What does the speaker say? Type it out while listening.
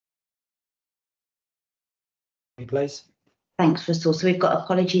please. Thanks, Russell. So we've got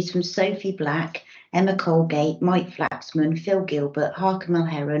apologies from Sophie Black, Emma Colgate, Mike Flaxman, Phil Gilbert, Harkamel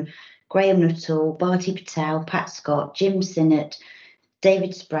Heron, Graham Nuttall, Barty Patel, Pat Scott, Jim Sinnott,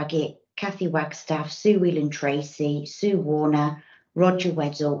 David Spraggett, Kathy Wagstaff, Sue Whelan Tracy, Sue Warner, Roger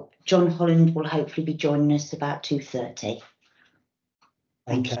Weddell. John Holland will hopefully be joining us about 2:30.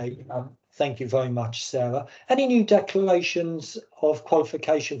 Okay, thank you very much, Sarah. Any new declarations of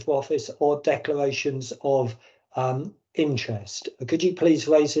qualification for office or declarations of interest? Could you please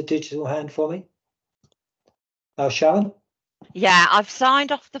raise a digital hand for me? Sharon? Yeah, I've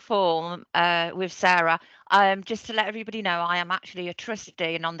signed off the form with Sarah. Just to let everybody know, I am actually a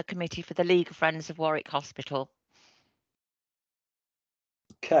trustee and on the committee for the League of Friends of Warwick Hospital.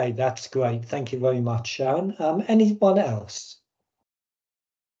 Okay, that's great. Thank you very much, Sharon. Anyone else?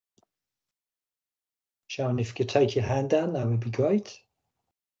 Sharon, if you could take your hand down, that would be great.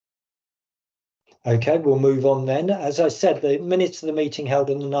 Okay, we'll move on then. As I said, the minutes of the meeting held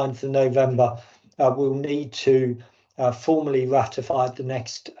on the 9th of November will need to formally ratify at the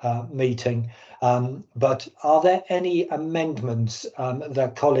next meeting. But are there any amendments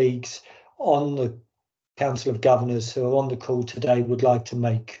that colleagues on the Council of Governors who are on the call today would like to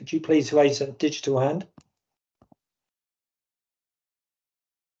make? Could you please raise a digital hand?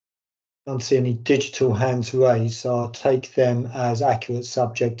 I don't see any digital hands raised, so I'll take them as accurate,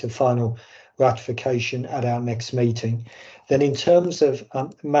 subject to final ratification at our next meeting. Then in terms of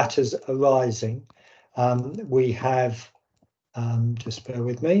matters arising, we have, just bear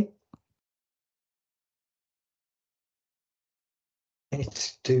with me.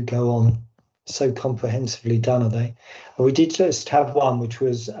 Minutes do go on, so comprehensively done are they. We did just have one, which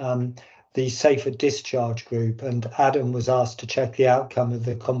was the Safer Discharge Group, and Adam was asked to check the outcome of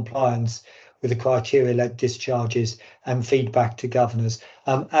the compliance with the criteria-led discharges and feedback to governors.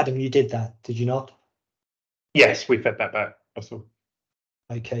 Adam, you did that, did you not? Yes, we fed that back, Russell.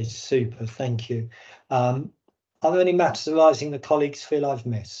 Okay, super, thank you. Are there any matters arising that colleagues feel I've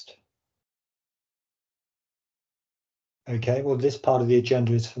missed? Okay, well, this part of the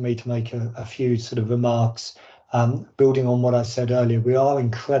agenda is for me to make a few sort of remarks. Building on what I said earlier, we are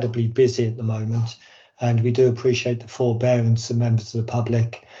incredibly busy at the moment, and we do appreciate the forbearance of members of the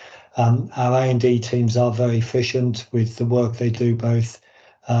public. Our A&D teams are very efficient with the work they do, both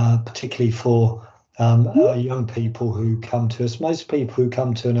particularly for our young people who come to us. Most people who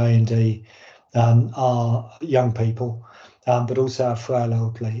come to an A&D are young people, but also our frail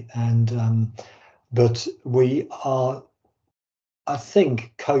elderly. But we are, I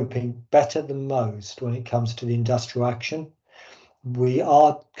think, coping better than most when it comes to the industrial action. We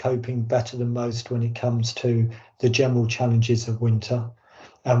are coping better than most when it comes to the general challenges of winter.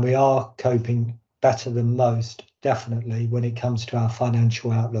 And we are coping better than most, definitely, when it comes to our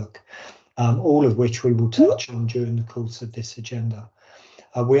financial outlook, all of which we will touch on during the course of this agenda.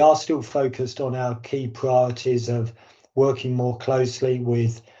 We are still focused on our key priorities of working more closely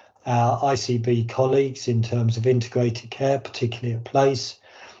with our ICB colleagues in terms of integrated care, particularly at Place,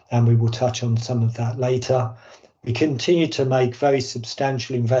 and we will touch on some of that later. We continue to make very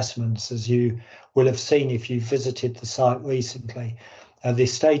substantial investments, as you will have seen if you visited the site recently. The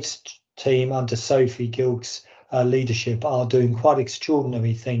estates team under Sophie Gilk's leadership are doing quite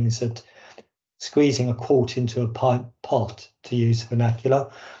extraordinary things at squeezing a quart into a pint pot, to use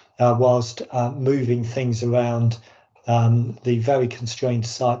vernacular, whilst moving things around the very constrained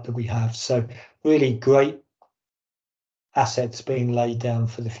site that we have. So really great assets being laid down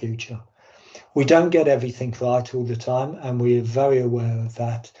for the future. We don't get everything right all the time, and we are very aware of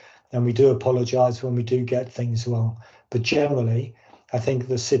that, and we do apologise when we do get things wrong. But generally, I think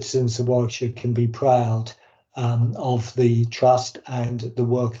the citizens of Warwickshire can be proud of the trust and the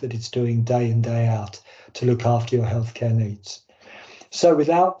work that it's doing day in, day out to look after your healthcare needs. So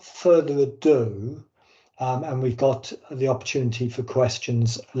without further ado, and we've got the opportunity for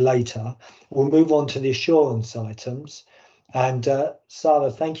questions later, we'll move on to the assurance items. And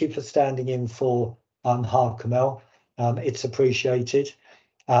Sarah, thank you for standing in for Harkamel. It's appreciated.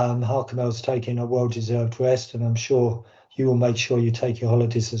 Harkamel's taking a well-deserved rest, and I'm sure you will make sure you take your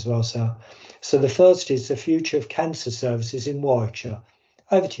holidays as well, Sarah. So the first is the future of cancer services in Warwickshire.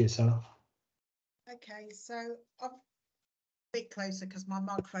 Over to you, Sarah. Okay, so I'm a bit closer because my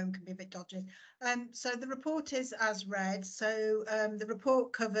microphone can be a bit dodgy. So the report is as read. So the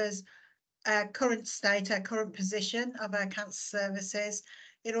report covers our current state, our current position of our cancer services.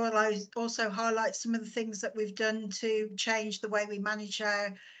 It also highlights some of the things that we've done to change the way we manage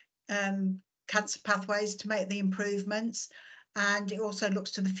our cancer pathways to make the improvements. and it also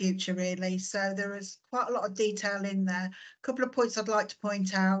looks to the future really. So there is quite a lot of detail in there. A couple of points I'd like to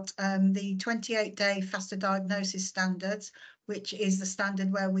point out, the 28-day faster diagnosis standards, which is the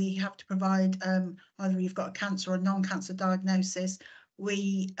standard where we have to provide either you've got a cancer or a non-cancer diagnosis.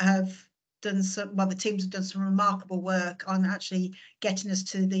 We have done some, well, the teams have done some remarkable work on actually getting us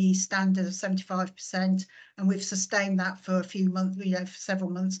to the standard of 75%, and we've sustained that for a few months, for several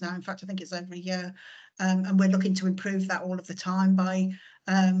months now. In fact, I think it's over a year, and we're looking to improve that all of the time by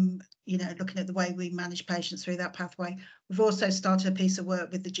looking at the way we manage patients through that pathway. We've also started a piece of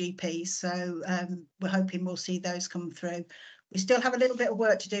work with the GPs, so we're hoping we'll see those come through. We still have a little bit of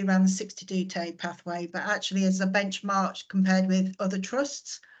work to do around the 62-day pathway, but actually as a benchmark compared with other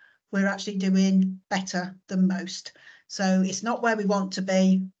trusts, we're actually doing better than most. So it's not where we want to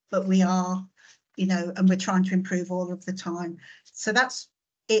be, but we are, and we're trying to improve all of the time. So that's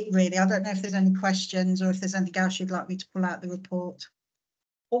it really. I don't know if there's any questions or if there's anything else you'd like me to pull out the report.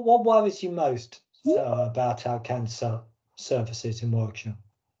 Well, what worries you most about our cancer services in Warwickshire?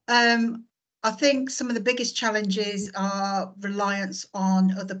 I think some of the biggest challenges are reliance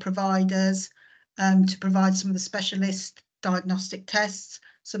on other providers to provide some of the specialist diagnostic tests,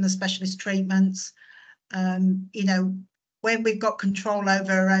 some of the specialist treatments. When we've got control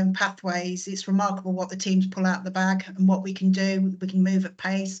over our own pathways, it's remarkable what the teams pull out the bag and what we can do. We can move at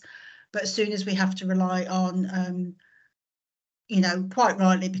pace, but as soon as we have to rely on quite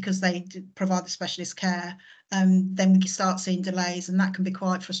rightly, because they provide the specialist care, then we can start seeing delays, and that can be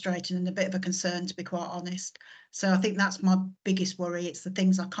quite frustrating and a bit of a concern, to be quite honest. So I think that's my biggest worry. It's the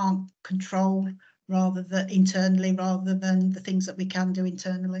things I can't control rather than the things that we can do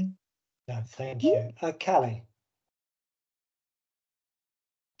internally. No, thank you. Callie.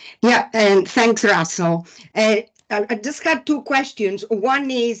 Yeah, and thanks, Russell. I just had two questions.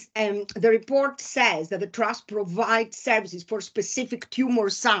 One is the report says that the trust provides services for specific tumor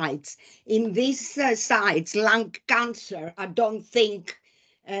sites. In these sites, lung cancer, I don't think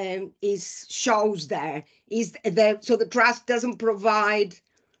shows there. So the trust doesn't provide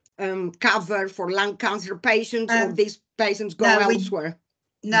cover for lung cancer patients, or these patients go elsewhere?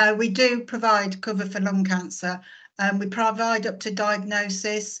 No, we do provide cover for lung cancer. We provide up to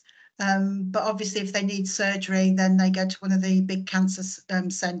diagnosis. But obviously if they need surgery, then they go to one of the big cancer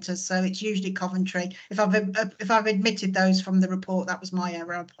centres. So it's usually Coventry. If I've admitted those from the report, that was my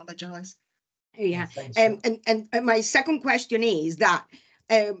error. I apologise. Yeah, and my second question is that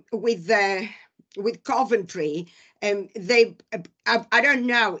with Coventry, I don't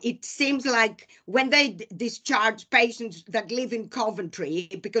know, it seems like when they discharge patients that live in Coventry,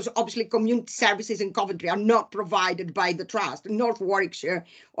 because obviously community services in Coventry are not provided by the trust. North Warwickshire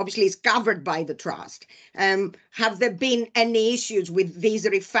obviously is covered by the trust. Have there been any issues with these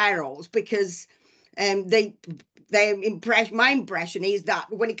referrals? Because my impression is that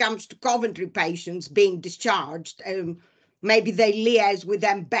when it comes to Coventry patients being discharged, maybe they liaise with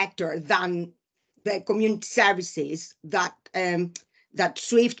them better than the community services that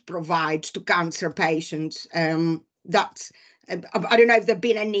Swift provides to cancer patients. I don't know if there've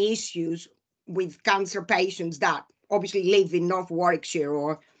been any issues with cancer patients that obviously live in North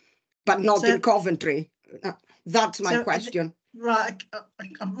Warwickshire but not in Coventry. That's my question. Right,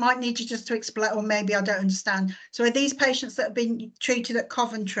 I might need you just to explain, or maybe I don't understand. So are these patients that have been treated at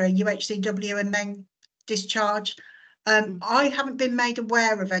Coventry, UHCW, and then discharged? I haven't been made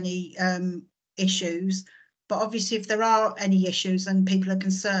aware of any issues, but obviously if there are any issues and people are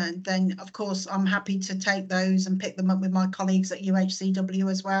concerned, then of course I'm happy to take those and pick them up with my colleagues at UHCW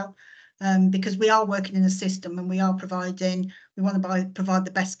as well, because we are working in a system and we want to provide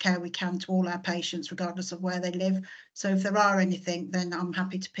the best care we can to all our patients regardless of where they live. So if there are anything, then I'm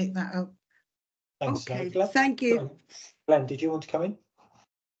happy to pick that up. Thanks, okay, Glenn. thank you. Glenn, did you want to come in?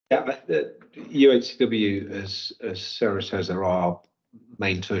 Yeah, the UHCW, as Sarah says, are our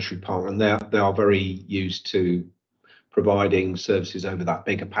main tertiary partner, and they are very used to providing services over that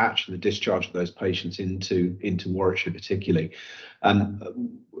bigger patch and the discharge of those patients into Warwickshire particularly.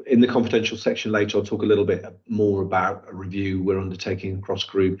 In the confidential section later, I'll talk a little bit more about a review we're undertaking across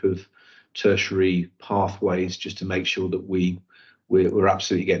a group of tertiary pathways, just to make sure that we're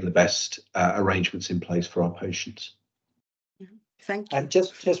absolutely getting the best arrangements in place for our patients. Thank you. And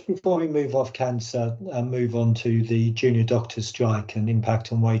just before we move off cancer and move on to the junior doctor strike and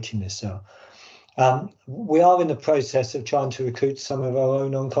impact on waiting lists, we are in the process of trying to recruit some of our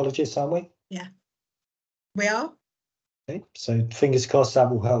own oncologists, aren't we? Yeah, we are. Okay, so fingers crossed that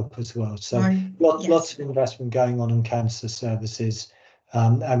will help as well. So lots of investment going on cancer services,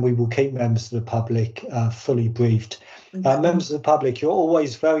 and we will keep members of the public fully briefed. Members of the public, you're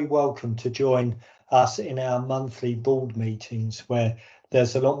always very welcome to join us in our monthly board meetings, where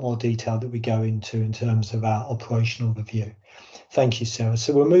there's a lot more detail that we go into in terms of our operational review. Thank you, Sarah.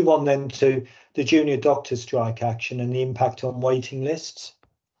 So we'll move on then to the junior doctor strike action and the impact on waiting lists.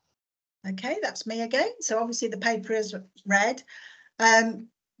 Okay, that's me again. So obviously the paper is read.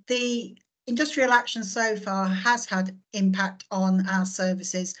 The industrial action so far has had impact on our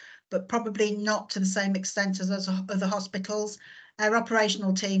services, but probably not to the same extent as other hospitals. Our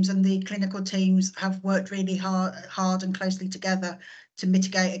operational teams and the clinical teams have worked really hard and closely together to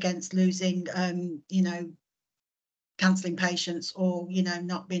mitigate against losing, cancelling patients or,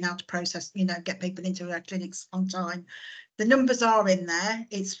 not being able to process, get people into our clinics on time. The numbers are in there.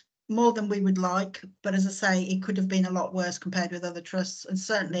 It's more than we would like, but as I say, it could have been a lot worse compared with other trusts. And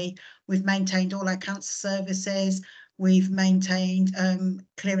certainly we've maintained all our cancer services. We've maintained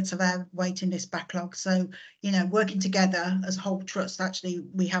clearance of our waiting list backlog. So, working together as a whole trust, actually,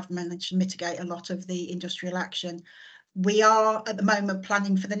 we have managed to mitigate a lot of the industrial action. We are at the moment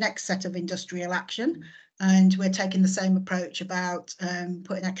planning for the next set of industrial action, and we're taking the same approach about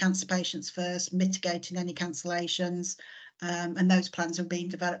putting our cancer patients first, mitigating any cancellations, and those plans are being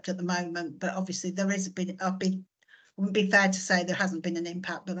developed at the moment. But obviously there is it wouldn't be fair to say there hasn't been an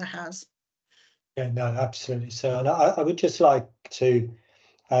impact, but there has. Yeah, no, absolutely. So, and I would just like to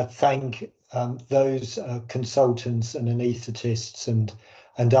thank those consultants and anaesthetists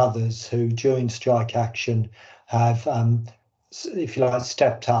and others who during strike action have, if you like,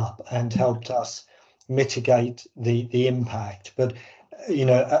 stepped up and helped us mitigate the impact. But,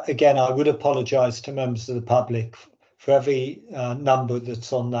 again, I would apologise to members of the public for every number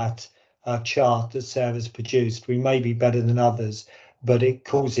that's on that chart that Sarah's produced. We may be better than others, but it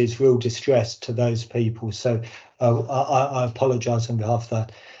causes real distress to those people. So I apologise on behalf of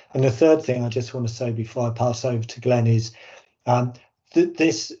that. And the third thing I just want to say before I pass over to Glenn is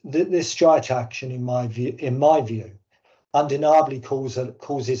this strike action, in my view, undeniably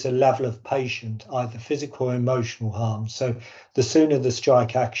causes a level of patient, either physical or emotional harm. So the sooner the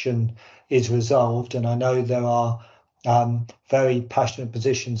strike action is resolved, and I know there are very passionate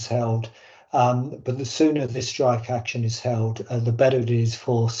positions held, but the sooner this strike action is held, the better it is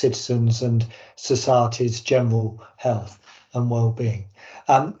for citizens and society's general health and well-being.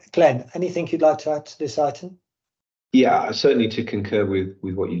 Glenn, anything you'd like to add to this item? Yeah, certainly to concur with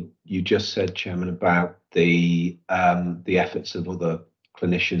what you just said, Chairman, about the efforts of other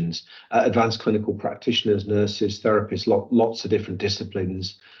clinicians, advanced clinical practitioners, nurses, therapists, lots of different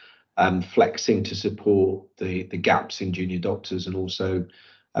disciplines, flexing to support the gaps in junior doctors, and also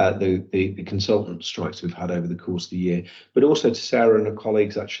the consultant strikes we've had over the course of the year, but also to Sarah and her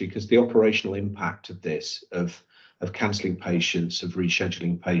colleagues, actually, because the operational impact of this, of cancelling patients, of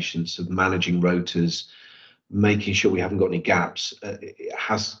rescheduling patients, of managing rotas, making sure we haven't got any gaps, it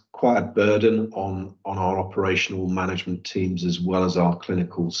has quite a burden on our operational management teams as well as our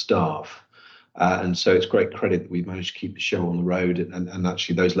clinical staff. And so it's great credit that we've managed to keep the show on the road, and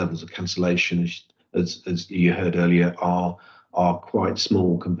actually those levels of cancellation, as you heard earlier, are quite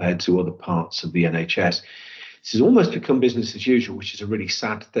small compared to other parts of the NHS. This has almost become business as usual, which is a really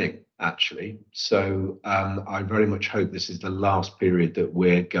sad thing, actually. So I very much hope this is the last period that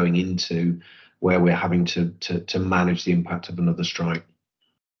we're going into where we're having to manage the impact of another strike.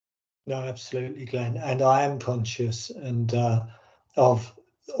 No, absolutely, Glenn. And I am conscious of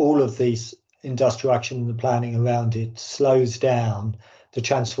all of these industrial action and the planning around it slows down the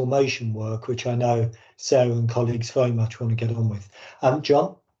transformation work, which I know Sarah and colleagues very much want to get on with.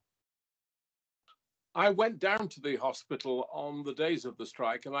 John? I went down to the hospital on the days of the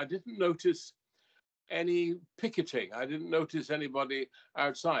strike, and I didn't notice any picketing. I didn't notice anybody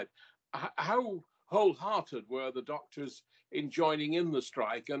outside. How wholehearted were the doctors in joining in the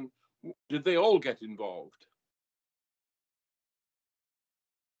strike, and did they all get involved?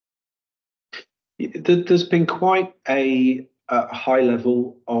 There's been quite a high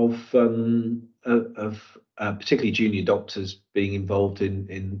level of particularly junior doctors being involved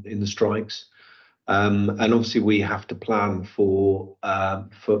in the strikes, and obviously we have to plan for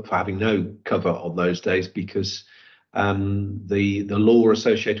having no cover on those days, because the law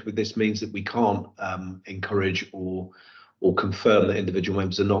associated with this means that we can't encourage or confirm that individual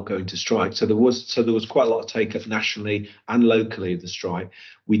members are not going to strike. So there was quite a lot of take up nationally and locally of the strike.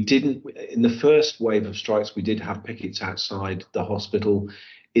 We didn't, in the first wave of strikes, we did have pickets outside the hospital.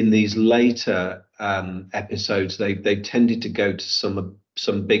 In these later episodes, they tended to go to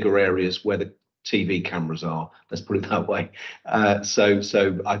some bigger areas where the TV cameras are. Let's put it that way.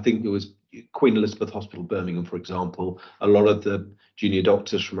 So I think there was Queen Elizabeth Hospital, Birmingham, for example. A lot of the junior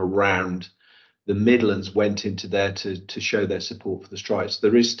doctors from around the Midlands went into there to show their support for the strike. So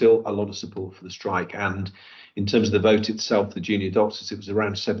there is still a lot of support for the strike. And in terms of the vote itself, the junior doctors, it was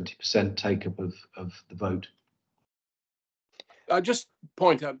around 70% take up of the vote. I just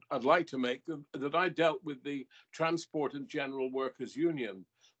point I'd like to make that I dealt with the Transport and General Workers Union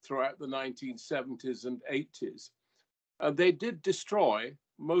throughout the 1970s and 80s. And they did destroy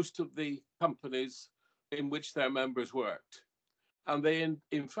most of the companies in which their members worked. And they,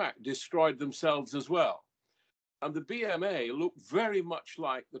 in fact, destroyed themselves as well. And the BMA look very much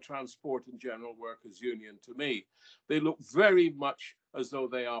like the Transport and General Workers Union to me. They look very much as though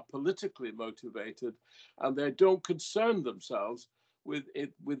they are politically motivated, and they don't concern themselves with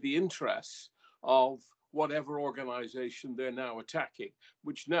the interests of whatever organization they're now attacking,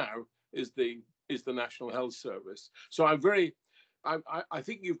 which now is the National Health Service. So I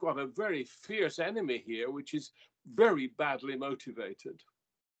think you've got a very fierce enemy here, which is very badly motivated.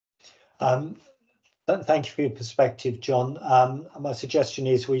 Thank you for your perspective, John. My suggestion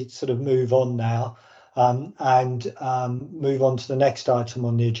is we sort of move on now and move on to the next item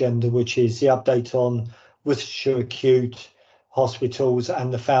on the agenda, which is the update on Worcestershire Acute Hospitals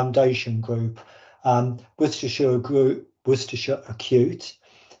and the Foundation Group. Worcestershire Acute,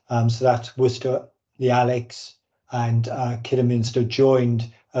 so that's Worcester, the Alex, and Kidderminster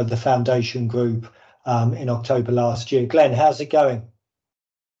joined the Foundation Group in October last year. Glenn, how's it going?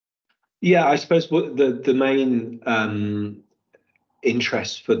 Yeah, I suppose the main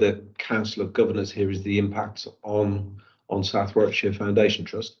interest for the Council of Governors here is the impact on South Warwickshire Foundation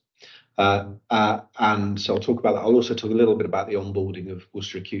Trust. And so I'll talk about that. I'll also talk a little bit about the onboarding of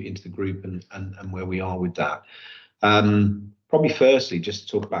Worcester Acute into the group and where we are with that. Probably firstly, just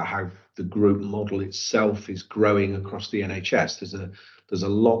to talk about how the group model itself is growing across the NHS. There's a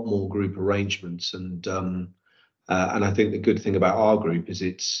lot more group arrangements, and I think the good thing about our group is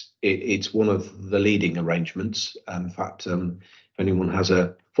it's one of the leading arrangements. In fact, if anyone has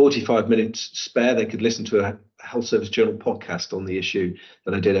a 45 minutes spare, they could listen to a Health Service Journal podcast on the issue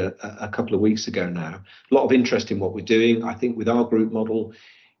that I did a couple of weeks ago now. A lot of interest in what we're doing. I think with our group model,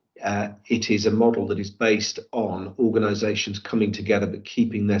 it is a model that is based on organisations coming together but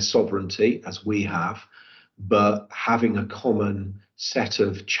keeping their sovereignty, as we have, but having a common set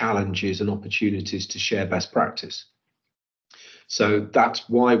of challenges and opportunities to share best practice. So that's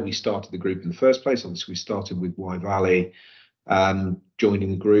why we started the group in the first place. Obviously, we started with Wye Valley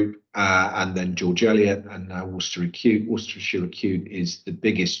joining the group, and then George Eliot, and now Worcester Acute. Worcestershire Acute is the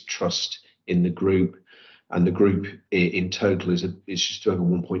biggest trust in the group, and the group in total is just over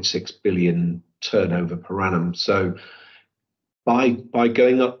 1.6 billion turnover per annum. So by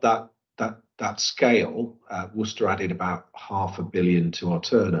going up that scale, Worcester added about £500 million to our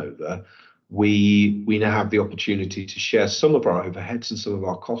turnover. We now have the opportunity to share some of our overheads and some of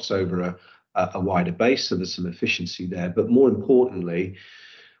our costs over a wider base, so there's some efficiency there. But more importantly,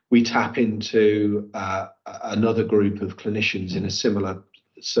 we tap into another group of clinicians in a similar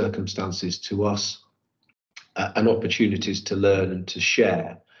circumstances to us, and opportunities to learn and to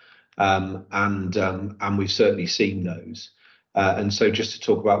share, and we've certainly seen those. And so, just to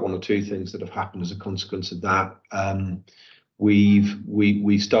talk about one or two things that have happened as a consequence of that,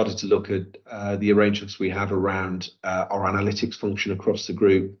 we've started to look at the arrangements we have around our analytics function across the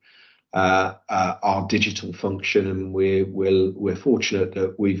group, our digital function, and we're fortunate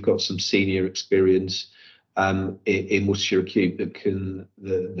that we've got some senior experience in Worcestershire Acute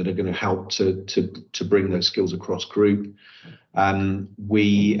that are going to help to bring those skills across group.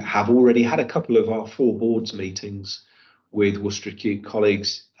 We have already had a couple of our 4 boards meetings with Worcester Acute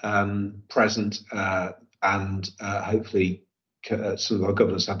colleagues present, and hopefully some of our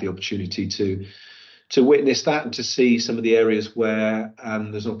governors have the opportunity to witness that and to see some of the areas where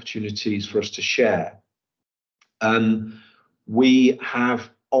there's opportunities for us to share. They've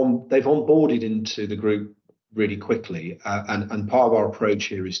onboarded into the group really quickly, and part of our approach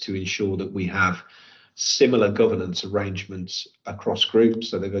here is to ensure that we have similar governance arrangements across groups.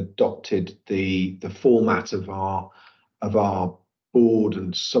 So they've adopted the format of our board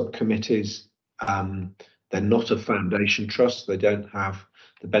and subcommittees. They're not a foundation trust. They don't have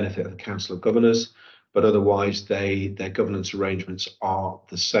the benefit of the Council of Governors, but otherwise their governance arrangements are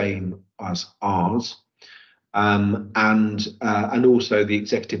the same as ours. And also the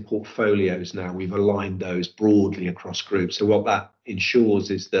executive portfolios, now we've aligned those broadly across groups. So what that ensures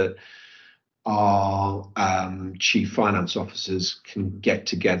is that our chief finance officers can get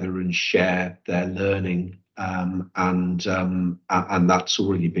together and share their learning, and that's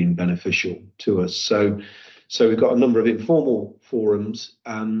already been beneficial to us. So we've got a number of informal forums,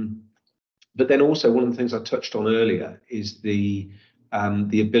 but then also one of the things I touched on earlier is the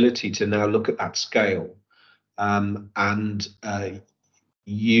the ability to now look at that scale and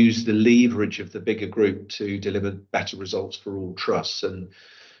use the leverage of the bigger group to deliver better results for all trusts. And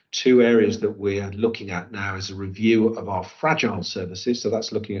two areas that we're looking at now is a review of our fragile services. So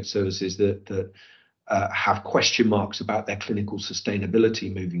that's looking at services that have question marks about their clinical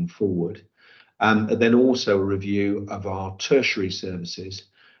sustainability moving forward. And then also a review of our tertiary services,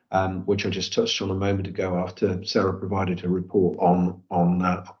 which I just touched on a moment ago after Sarah provided her report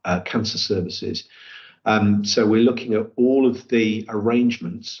on cancer services. So we're looking at all of the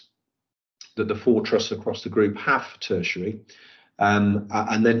arrangements that the 4 trusts across the group have for tertiary,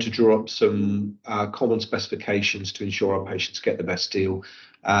 and then to draw up some common specifications to ensure our patients get the best deal,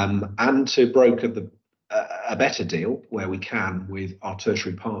 and to broker a better deal where we can with our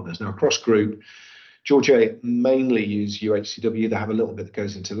tertiary partners. Now, across group, Georgia mainly use UHCW. They have a little bit that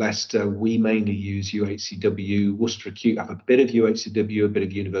goes into Leicester. We mainly use UHCW. Worcester Acute have a bit of UHCW, a bit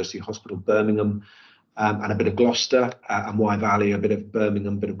of University Hospital Birmingham, and a bit of Gloucester, and Wye Valley, a bit of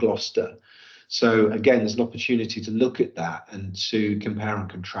Birmingham, a bit of Gloucester. So again, there's an opportunity to look at that and to compare and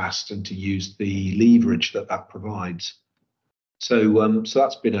contrast and to use the leverage that provides. So so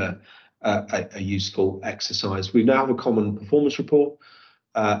that's been a useful exercise. We now have a common performance report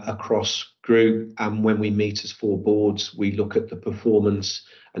across group, and when we meet as 4 boards, we look at the performance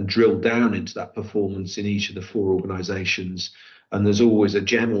and drill down into that performance in each of the 4 organisations. And there's always a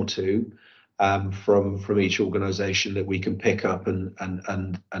gem or two from each organisation that we can pick up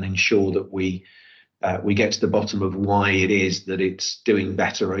and ensure that we get to the bottom of why it is that it's doing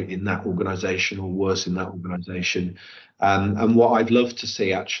better in that organisation or worse in that organisation. And what I'd love to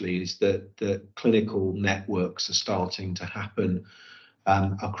see actually is that the clinical networks are starting to happen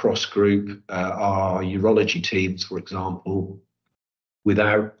across group. Our urology teams, for example,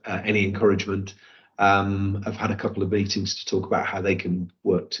 without any encouragement, have had a couple of meetings to talk about how they can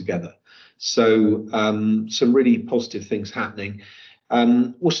work together. So some really positive things happening.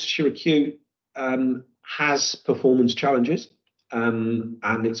 Worcestershire Acute has performance challenges, and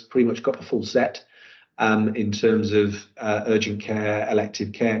it's pretty much got the full set in terms of urgent care,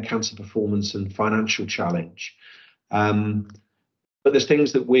 elective care, cancer performance, and financial challenge. But there's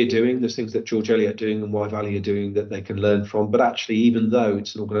things that we're doing, there's things that George Eliot are doing and Wye Valley are doing that they can learn from. But actually, even though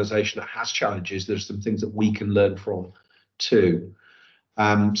it's an organisation that has challenges, there's some things that we can learn from too.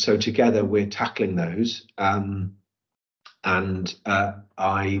 So together we're tackling those. And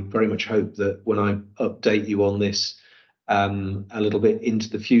I very much hope that when I update you on this a little bit into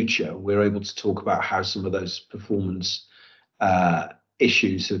the future, we're able to talk about how some of those performance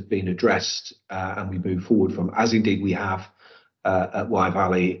issues have been addressed and we move forward from, as indeed we have at Wye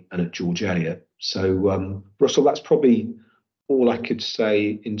Valley and at George Eliot. So Russell, that's probably all I could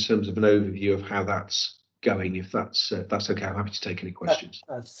say in terms of an overview of how that's going. If that's okay, I'm happy to take any questions.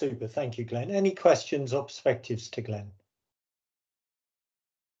 That's super, thank you, Glenn. Any questions or perspectives to Glenn?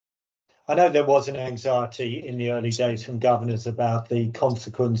 I know there was an anxiety in the early days from governors about the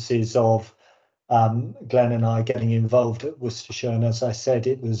consequences of Glenn and I getting involved at Worcestershire, and as I said,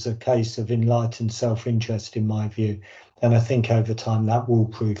 it was a case of enlightened self-interest in my view, and I think over time that will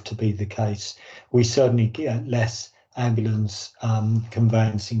prove to be the case. We certainly get less ambulance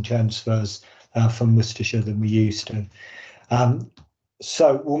conveyancing transfers from Worcestershire than we used to.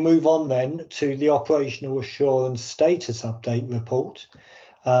 So we'll move on then to the operational assurance status update report.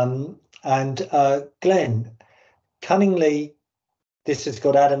 And Glenn, cunningly, this has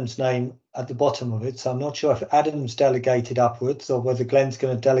got Adam's name at the bottom of it, so I'm not sure if Adam's delegated upwards or whether Glenn's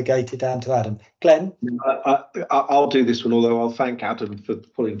going to delegate it down to Adam. Glenn? I'll do this one, although I'll thank Adam for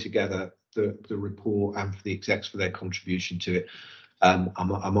pulling together the report and for the execs for their contribution to it.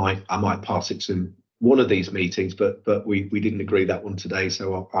 I might pass it to one of these meetings, but we didn't agree that one today,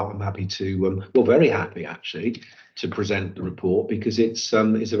 so I'm happy to, well, very happy actually, to present the report because it's a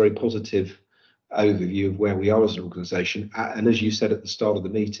very positive overview of where we are as an organisation, and as you said at the start of the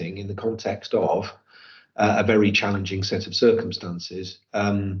meeting, in the context of a very challenging set of circumstances.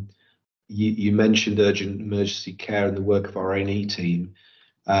 You mentioned urgent emergency care and the work of our A&E team.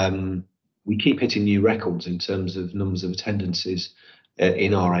 We keep hitting new records in terms of numbers of attendances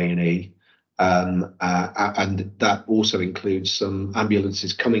in our A&E, and that also includes some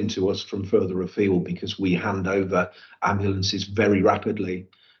ambulances coming to us from further afield because we hand over ambulances very rapidly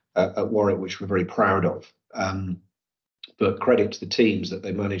at Warwick, which we're very proud of. But credit to the teams that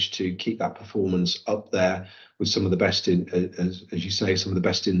they managed to keep that performance up there with some of the best in, as you say, some of the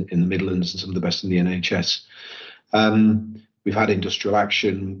best in the Midlands and some of the best in the NHS. We've had industrial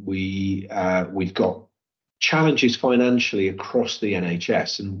action. We've got challenges financially across the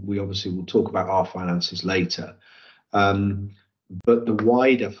NHS, and we obviously will talk about our finances later. but the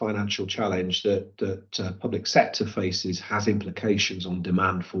wider financial challenge that public sector faces has implications on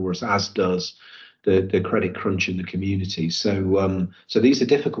demand for us, as does the credit crunch in the community. So these are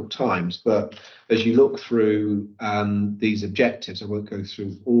difficult times, but as you look through these objectives, I won't go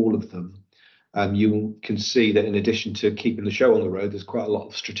through all of them. You can see that in addition to keeping the show on the road, there's quite a lot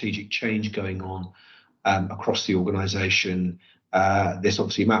of strategic change going on across the organisation. This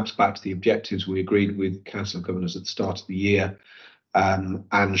obviously maps back to the objectives we agreed with Council of Governors at the start of the year,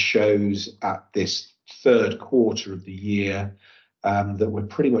 and shows at this third quarter of the year that we're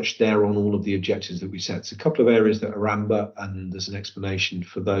pretty much there on all of the objectives that we set. There's a couple of areas that are amber, and there's an explanation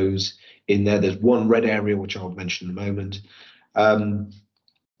for those in there. There's one red area, which I'll mention in a moment.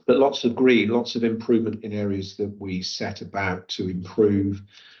 But lots of green, lots of improvement in areas that we set about to improve.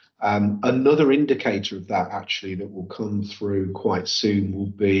 Another indicator of that actually that will come through quite soon will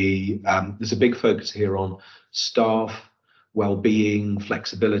be, there's a big focus here on staff well-being,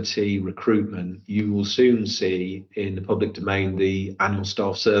 flexibility, recruitment. You will soon see in the public domain the annual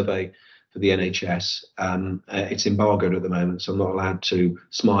staff survey for the NHS. It's embargoed at the moment, so I'm not allowed to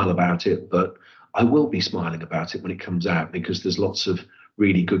smile about it, but I will be smiling about it when it comes out, because there's lots of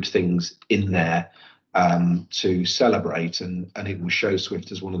really good things in there to celebrate, and it will show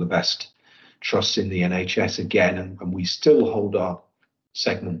Swift as one of the best trusts in the NHS again, and we still hold our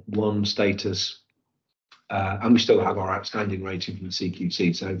segment 1 status, and we still have our outstanding rating from the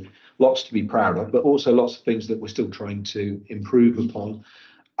CQC, so lots to be proud of, but also lots of things that we're still trying to improve upon.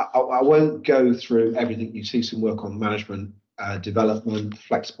 I won't go through everything. You see some work on management development,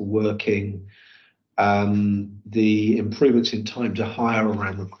 flexible working, the improvements in time to hire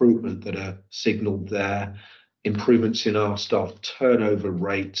around recruitment that are signalled there, improvements in our staff turnover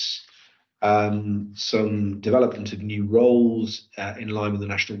rates, some development of new roles in line with the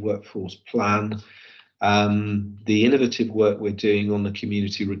National Workforce Plan, the innovative work we're doing on the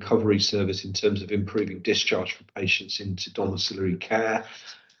community recovery service in terms of improving discharge for patients into domiciliary care,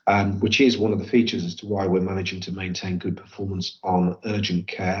 which is one of the features as to why we're managing to maintain good performance on urgent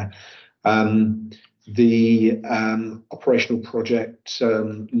care. The operational project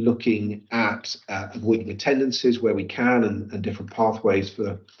looking at avoiding attendances where we can, and different pathways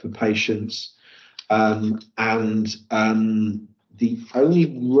for patients. The only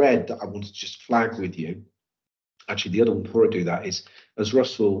red that I want to just flag with you, actually the other one before I do that, is, as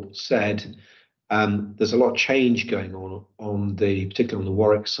Russell said, there's a lot of change going on particularly on the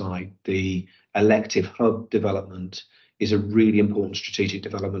Warwick side. The elective hub development is a really important strategic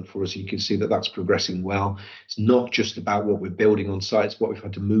development for us. You can see that that's progressing well. It's not just about what we're building on site, it's what we've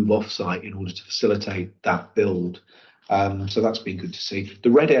had to move off site in order to facilitate that build. So that's been good to see.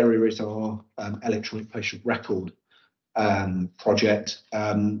 The red area is our electronic patient record project.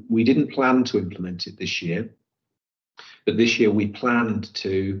 We didn't plan to implement it this year, but this year we planned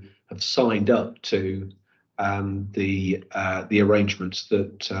to have signed up to the arrangements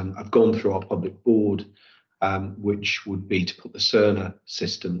that have gone through our public board, which would be to put the Cerner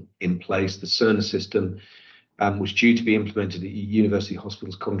system in place. The Cerner system was due to be implemented at University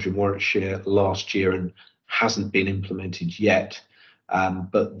Hospitals Coventry and Warwickshire last year and hasn't been implemented yet,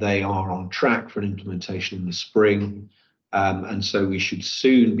 but they are on track for an implementation in the spring. And so we should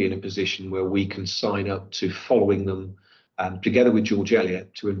soon be in a position where we can sign up to following them together with George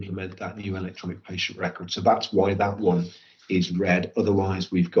Eliot to implement that new electronic patient record. So that's why that one is red.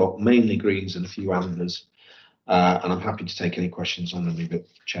 Otherwise, we've got mainly greens and a few ambers. And I'm happy to take any questions on any of it,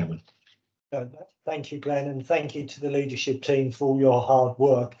 Chairman. Thank you, Glenn, and thank you to the leadership team for all your hard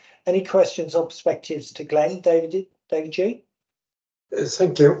work. Any questions or perspectives to Glenn? David G? Thank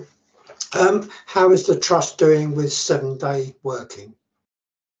you. How is the trust doing with 7-day working,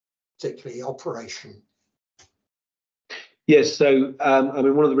 particularly operation? Yes, so I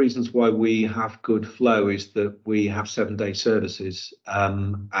mean, one of the reasons why we have good flow is that we have 7-day services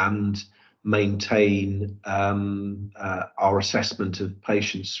and maintain our assessment of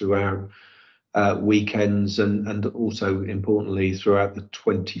patients throughout weekends and also importantly throughout the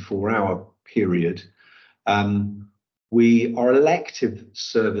 24-hour period. Our elective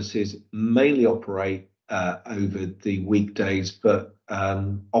services mainly operate over the weekdays, but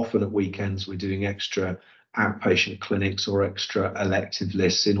often at weekends we're doing extra outpatient clinics or extra elective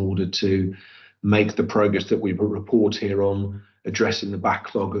lists in order to make the progress that we report here on addressing the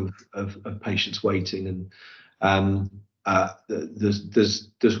backlog of patients waiting. And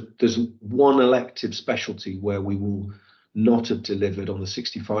there's one elective specialty where we will not have delivered on the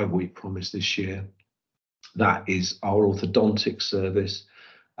 65-week promise this year. That is our orthodontic service,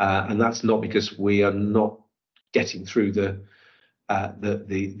 and that's not because we are not getting through the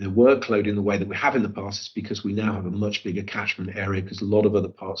the workload in the way that we have in the past is because we now have a much bigger catchment area because a lot of other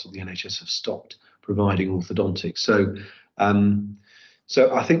parts of the NHS have stopped providing orthodontics.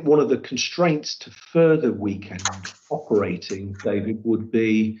 So I think one of the constraints to further weekend operating, David, would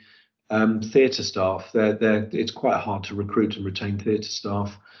be theatre staff. It's quite hard to recruit and retain theatre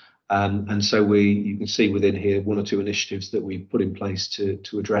staff. And so you can see within here 1 or 2 initiatives that we've put in place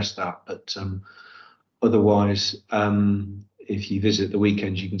to address that. But otherwise, if you visit the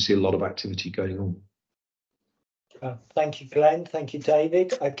weekends, you can see a lot of activity going on. Thank you, Glenn. Thank you,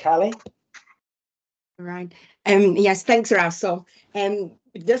 David. Callie? Right. Yes, thanks, Russell.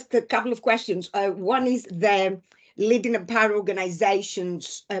 Just a couple of questions. One is the Leading Empower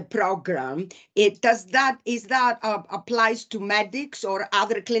Organizations program. Is that applies to medics or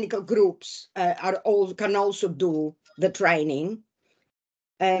other clinical groups can also do the training?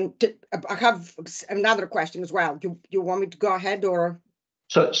 I have another question as well. You want me to go ahead or?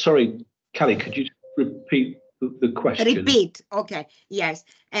 So sorry, Callie, could you repeat the question? Repeat. Okay. Yes.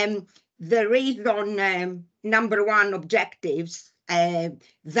 There is on number 1 objectives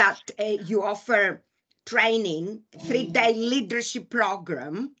that you offer training, 3-day leadership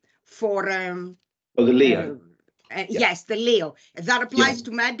program for the Leo. Yes, the Leo. That applies to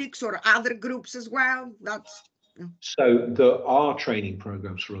medics or other groups as well. So there are training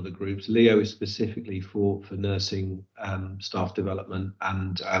programs for other groups. Leo is specifically for nursing staff development,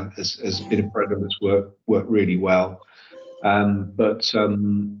 and has been a program that's worked really well.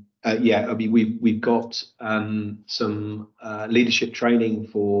 Yeah, I mean, we've got some leadership training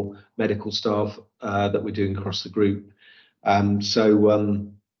for medical staff that we're doing across the group.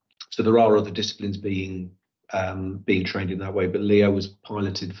 So there are other disciplines being trained in that way, but Leo was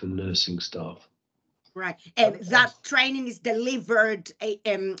piloted for nursing staff. Right, and that training is delivered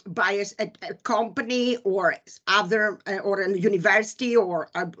by a company or other or a university, or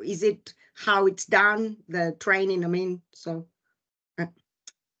is it how it's done? The training, I mean, so.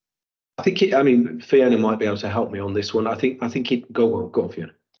 I think Fiona might be able to help me on this one. I think it go on,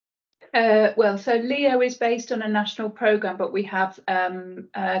 Fiona. Well, so Leo is based on a national programme, but we have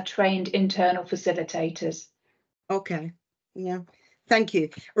trained internal facilitators. Okay, yeah, thank you.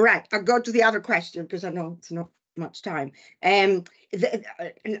 Right, I'll go to the other question because I know it's not much time.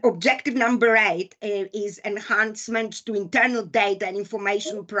 Objective number 8 is enhancements to internal data and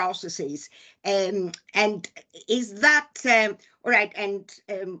information processes. And is that, all right, and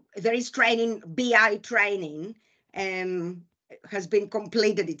there is training, BI training, has been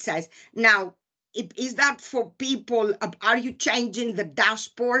completed, it says. Now, is that for people, are you changing the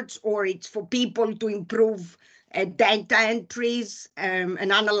dashboards, or it's for people to improve data entries and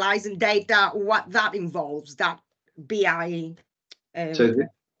analyzing data, what that involves, that BI? So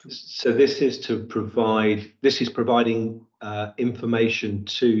this is providing information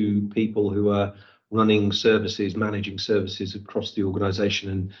to people who are running services, managing services across the organisation,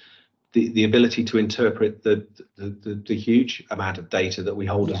 and the ability to interpret the huge amount of data that we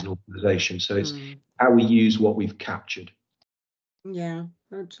hold as an organisation. So it's how we use what we've captured. Yeah.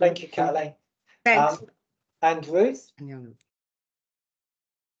 Thank you, Callie. Thanks. And Ruth?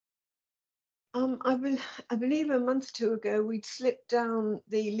 I believe a month or 2 ago, we'd slipped down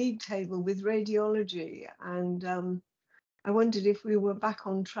the league table with radiology, and I wondered if we were back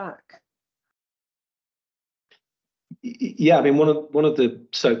on track. Yeah, I mean, one of the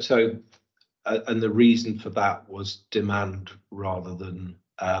and the reason for that was demand rather than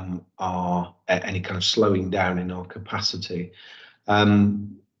any kind of slowing down in our capacity.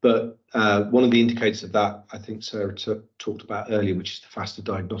 But one of the indicators of that, I think Sarah talked about earlier, which is the faster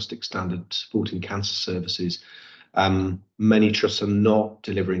diagnostic standard supporting cancer services. Many trusts are not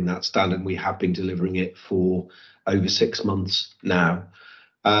delivering that standard. We have been delivering it for over 6 months now.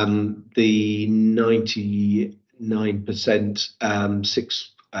 The 99%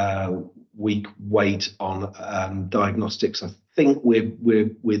 6-week wait on diagnostics, I think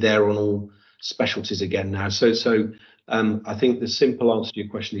we're there on all specialties again now. So I think the simple answer to your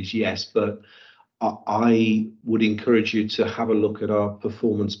question is yes, but I would encourage you to have a look at our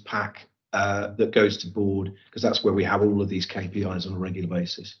performance pack that goes to board, because that's where we have all of these KPIs on a regular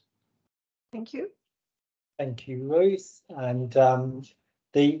basis. Thank you. Thank you, Ruth. And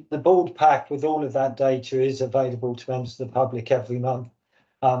the board pack with all of that data is available to members of the public every month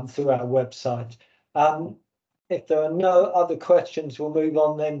through our website. If there are no other questions, we'll move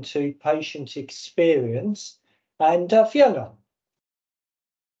on then to patient experience. And Fiona.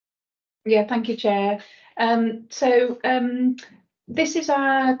 Yeah, thank you, Chair. This is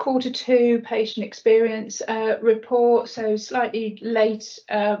our Q2 patient experience report, so slightly late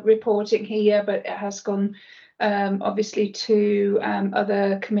reporting here, but it has gone obviously to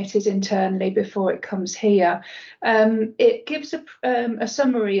other committees internally before it comes here. It gives a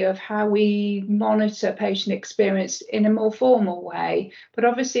summary of how we monitor patient experience in a more formal way, but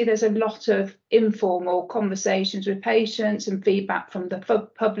obviously there's a lot of informal conversations with patients and feedback from the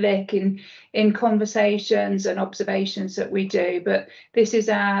public in conversations and observations that we do, but this is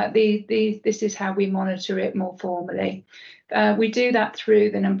this is how we monitor it more formally. We do that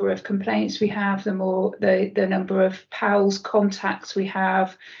through the number of complaints we have, the number of PALS contacts we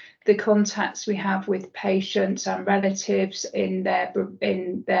have, the contacts we have with patients and relatives in their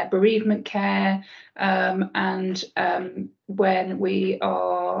bereavement care, and when we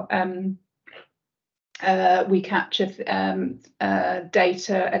are we capture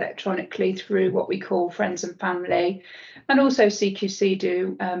data electronically through what we call friends and family, and also CQC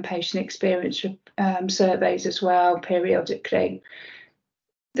do patient experience surveys as well periodically.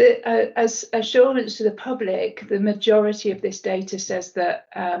 As assurance to the public, the majority of this data says that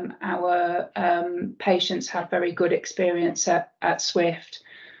our patients have very good experience at Swift.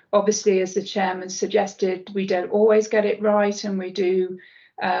 Obviously, as the chairman suggested, we don't always get it right, and we do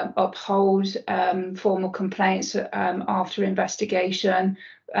uphold formal complaints after investigation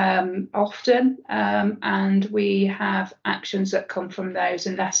often, and we have actions that come from those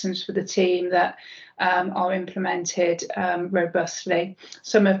and lessons for the team that are implemented robustly.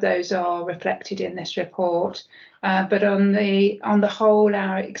 Some of those are reflected in this report, but on the whole,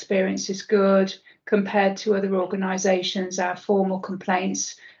 our experience is good compared to other organisations. Our formal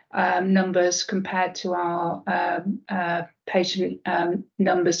complaints numbers compared to our patient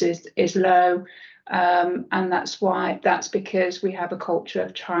numbers is low, and that's because we have a culture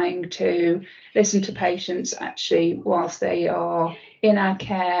of trying to listen to patients actually whilst they are in our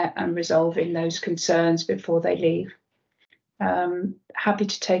care and resolving those concerns before they leave. Happy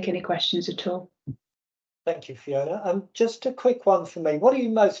to take any questions at all. Thank you, Fiona. Just a quick one for me. What are you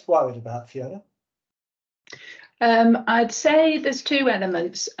most worried about, Fiona? I'd say there's two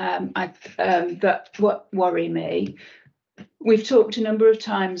elements that worry me. We've talked a number of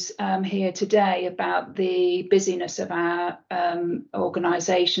times here today about the busyness of our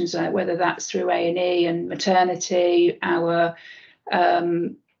organisations, whether that's through A&E and maternity, our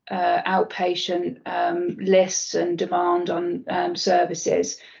outpatient lists and demand on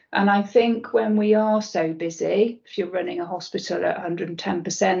services. And I think when we are so busy, if you're running a hospital at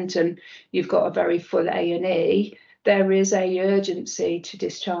 110% and you've got a very full A&E, there is a urgency to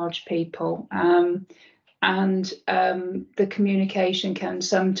discharge people. And the communication can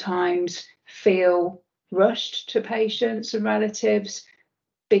sometimes feel rushed to patients and relatives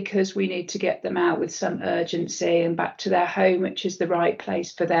because we need to get them out with some urgency and back to their home, which is the right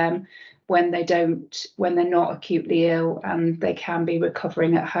place for them when they're not acutely ill and they can be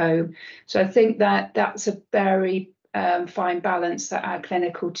recovering at home. So I think that that's a very fine balance that our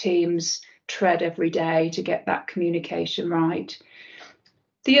clinical teams tread every day to get that communication right.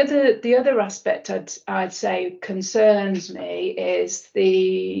 The other aspect I'd say concerns me is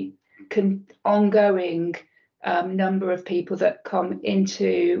the ongoing number of people that come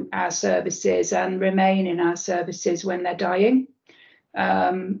into our services and remain in our services when they're dying.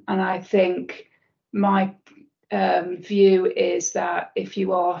 And I think my view is that if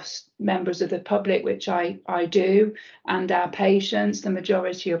you ask members of the public, which I do, and our patients, the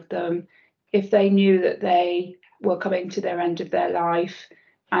majority of them, if they knew that they were coming to their end of their life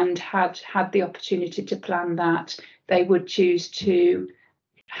and had the opportunity to plan that, they would choose to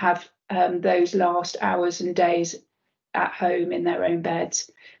have those last hours and days at home in their own beds.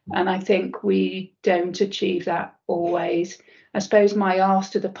 And I think we don't achieve that always. I suppose my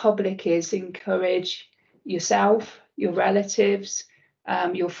ask to the public is encourage yourself, your relatives,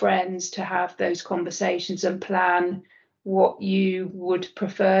 your friends to have those conversations and plan what you would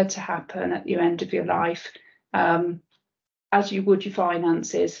prefer to happen at your end of your life, as you would your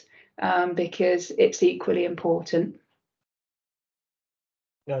finances, because it's equally important.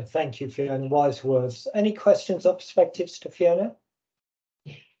 No, thank you, Fiona. Wise words. Any questions or perspectives to Fiona?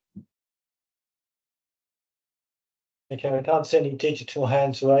 Okay, I can't see any digital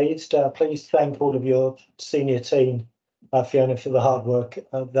hands raised. Please thank all of your senior team, Fiona, for the hard work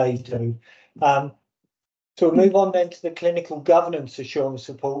they do. So we'll move on then to the clinical governance assurance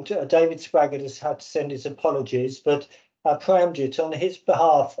report. David Spraggett has had to send his apologies, but Pramjit, on his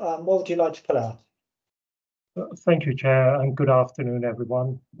behalf, what would you like to pull out? Thank you, Chair, and good afternoon,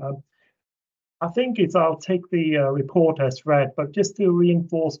 everyone. I think I'll take the report as read, but just to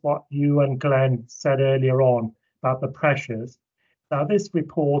reinforce what you and Glenn said earlier on about the pressures. Now, this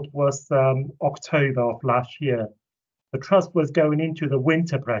report was October of last year. The Trust was going into the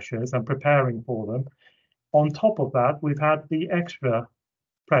winter pressures and preparing for them. on top of that, we've had the extra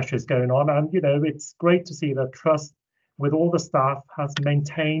pressures going on, and it's great to see that Trust, with all the staff, has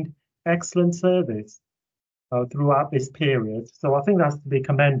maintained excellent service throughout this period. So I think that's to be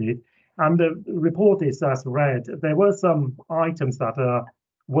commended. And the report is as read. There were some items that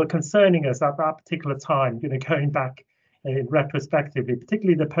were concerning us at that particular time, going back retrospectively,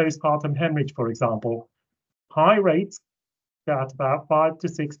 particularly the postpartum hemorrhage, for example. High rates at about 5 to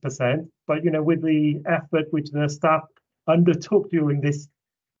 6%, but with the effort which the staff undertook during this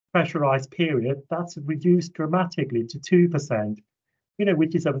pressurized period, that's reduced dramatically to 2%,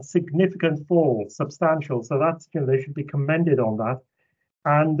 which is a significant fall, substantial. So that's, they should be commended on that.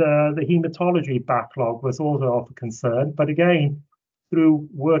 And the hematology backlog was also of concern. But again, through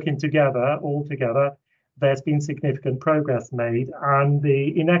working together, all together, there's been significant progress made. And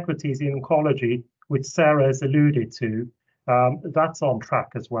the inequities in oncology, which Sarah has alluded to, that's on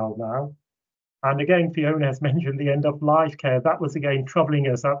track as well now. And again, Fiona has mentioned the end of life care. That was again troubling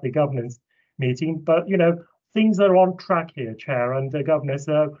us at the governance meeting. But, things are on track here, Chair and the governors.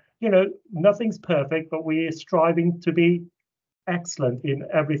 Nothing's perfect, but we're striving to be excellent in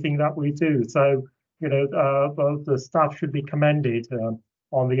everything that we do. So, the staff should be commended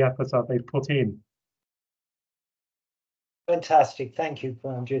on the efforts that they've put in. Fantastic. Thank you,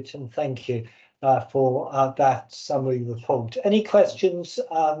 Pranjit, and thank you for that summary report. Any questions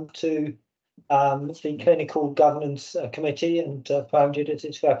to the Clinical Governance Committee and Pranjit as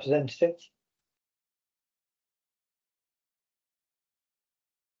its representative?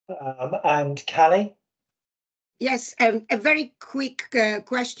 And Callie? Yes, a very quick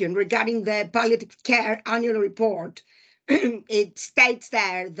question regarding the palliative care annual report. It states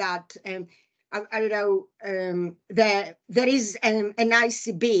there that I don't know, there is an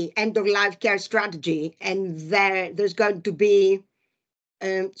ICB, end of life care strategy, and there's going to be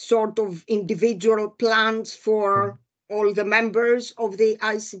sort of individual plans for all the members of the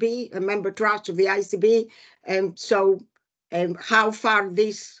ICB, a member trust of the ICB. So how far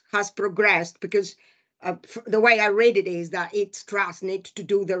this has progressed, because the way I read it is that each trust needs to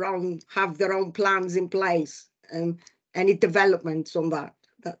do have their own plans in place, and any developments on that.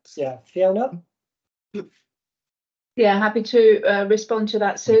 That's Fiona. Yeah, happy to respond to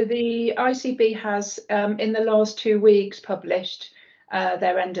that. So the ICB has in the last 2 weeks published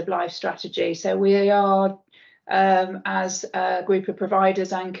their end of life strategy. So we are as a group of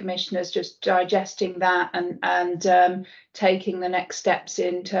providers and commissioners just digesting that and taking the next steps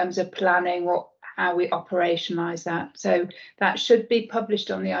in terms of planning how we operationalise that. So that should be published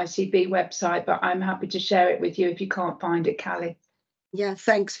on the ICB website, but I'm happy to share it with you if you can't find it, Callie. Yeah,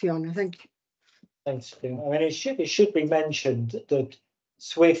 thanks, Fiona. Thank you. Thanks, Fiona. I mean, it should be mentioned that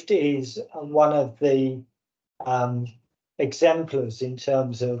SWIFT is one of the exemplars in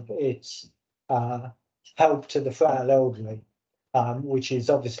terms of its help to the frail elderly, which is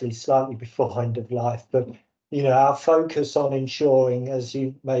obviously slightly before end of life, but our focus on ensuring, as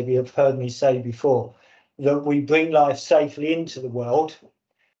you maybe have heard me say before, that we bring life safely into the world,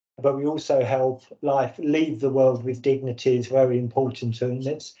 but we also help life leave the world with dignity is very important. And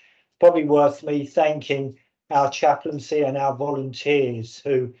it's probably worth me thanking our chaplaincy and our volunteers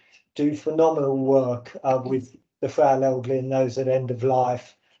who do phenomenal work with the frail elderly and those at end of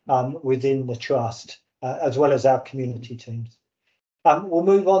life within the trust, as well as our community teams. We'll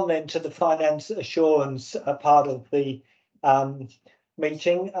move on then to the finance assurance part of the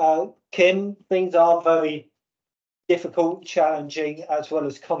meeting. Kim, things are very difficult, challenging, as well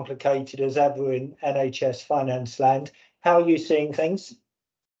as complicated as ever in NHS finance land. How are you seeing things?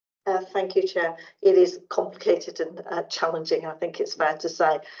 Thank you, Chair. It is complicated and challenging, I think it's fair to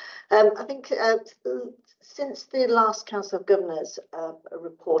say. I think since the last Council of Governors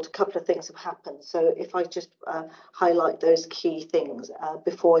report, a couple of things have happened. So if I just highlight those key things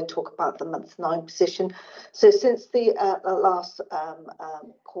before I talk about the month 9 position. So since the last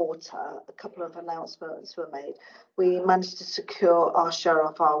quarter, a couple of announcements were made. We managed to secure our share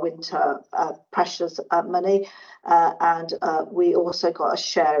of our winter pressures money, and we also got a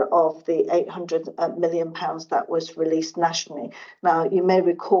share of the £800 million that was released nationally. Now, you may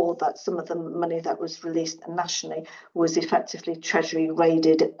recall that some of the money that was released nationally was effectively Treasury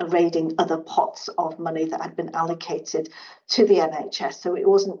raiding other pots of money that had been allocated to the NHS. So it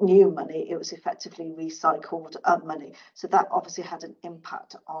wasn't new money, it was effectively recycled money. So that obviously had an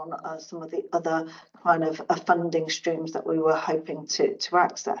impact on some of the other kind of funding streams that we were hoping to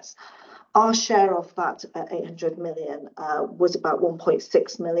access. Our share of that 800 million was about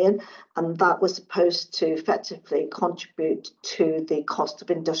 1.6 million, and that was supposed to effectively contribute to the cost of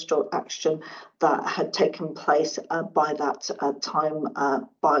industrial action that had taken place by that time,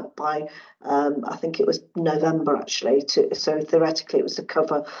 by I think it was November actually. So theoretically it was to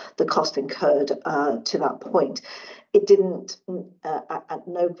cover the cost incurred to that point. It didn't at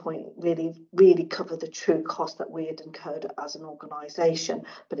no point really cover the true cost that we had incurred as an organisation,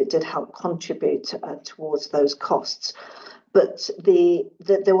 but it did help contribute towards those costs. But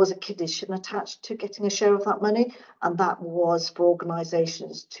there was a condition attached to getting a share of that money, and that was for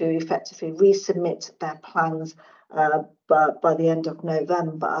organisations to effectively resubmit their plans by the end of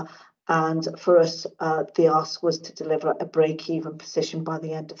November. And for us, the ask was to deliver a break-even position by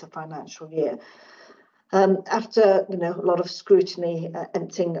the end of the financial year. After a lot of scrutiny,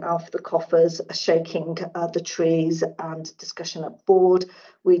 emptying of the coffers, shaking the trees, and discussion at board,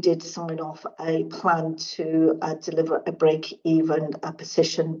 we did sign off a plan to deliver a break-even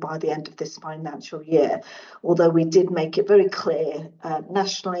position by the end of this financial year. Although we did make it very clear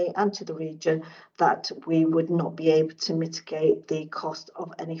nationally and to the region that we would not be able to mitigate the cost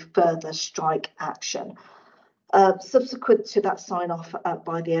of any further strike action. Subsequent to that sign-off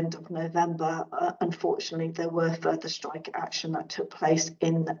by the end of November, unfortunately, there were further strike action that took place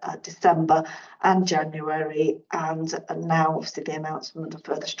in December and January, and now obviously the announcement of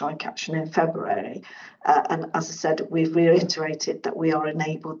further strike action in February. And as I said, we've reiterated that we are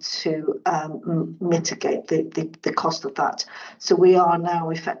unable to mitigate the cost of that. So we are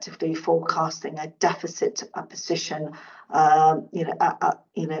now effectively forecasting a deficit position,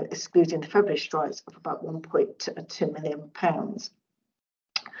 excluding the February strikes, of about £1.2 million.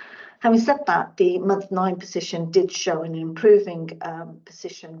 Having said that, the month 9 position did show an improving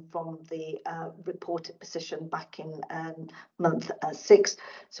position from the reported position back in month 6.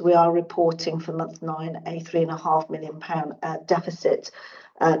 So we are reporting for month 9 a £3.5 million deficit.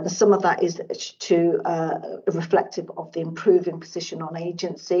 Some of that is reflective of the improving position on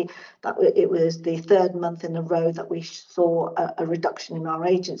agency. That it was the 3rd month in a row that we saw a reduction in our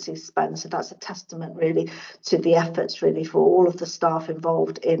agency spend. So that's a testament really to the efforts really for all of the staff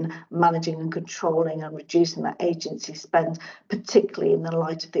involved in managing and controlling and reducing that agency spend, particularly in the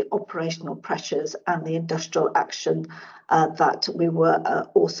light of the operational pressures and the industrial action that we were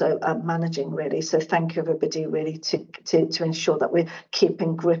also managing really. So thank you everybody really to ensure that we're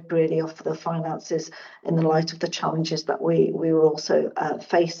keeping grip really of the finances in the light of the challenges that we were also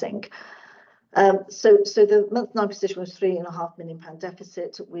facing. So the month 9 position was £3.5 million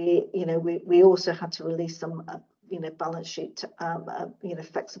deficit. We also had to release some balance sheet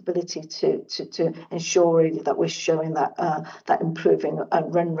flexibility to ensure really that we're showing that improving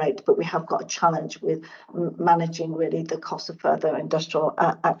run rate, but we have got a challenge with managing really the cost of further industrial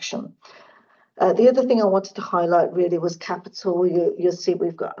action. The other thing I wanted to highlight really was capital. You'll see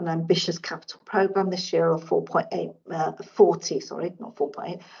we've got an ambitious capital programme this year of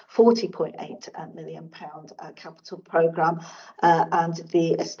 £40.8 million capital programme, and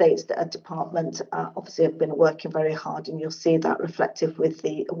the Estates Department obviously have been working very hard, and you'll see that reflective with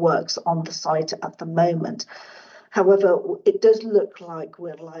the works on the site at the moment. However, it does look like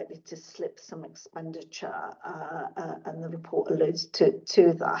we're likely to slip some expenditure, and the report alludes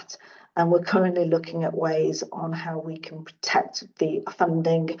to that. And we're currently looking at ways on how we can protect the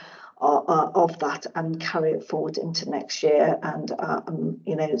funding of that and carry it forward into next year. And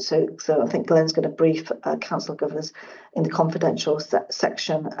so I think Glenn's going to brief council governors in the confidential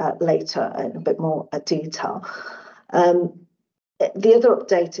section later in a bit more detail. The other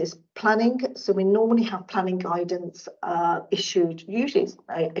update is planning. So we normally have planning guidance issued, usually it's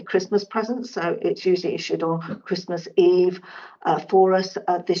a Christmas present, so it's usually issued on Christmas Eve for us.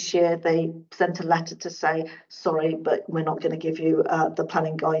 This year they sent a letter to say, sorry, but we're not going to give you the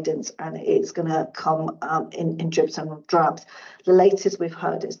planning guidance, and it's going to come in dribs and drabs. The latest we've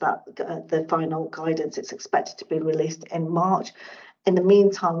heard is that the final guidance is expected to be released in March. In the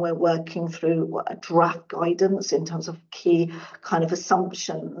meantime, we're working through a draft guidance in terms of key kind of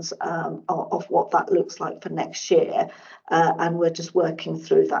assumptions of what that looks like for next year. And we're just working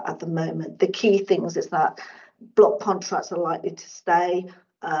through that at the moment. The key things is that block contracts are likely to stay.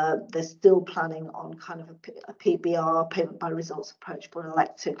 They're still planning on kind of a PBR, payment by results approach for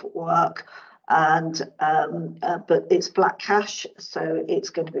elective work. and but it's black cash, so it's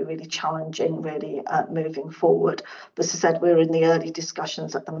going to be really challenging, really moving forward. But as I said, we're in the early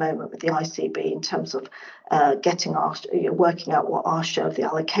discussions at the moment with the ICB in terms of getting our, working out what our share of the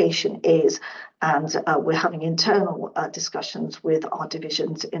allocation is, and we're having internal discussions with our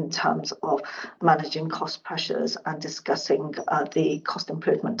divisions in terms of managing cost pressures and discussing the cost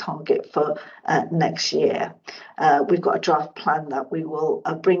improvement target for next year. We've got a draft plan that we will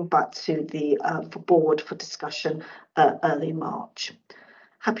bring back to the for board for discussion early March.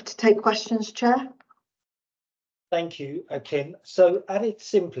 Happy to take questions, Chair. Thank you, Kim. So at its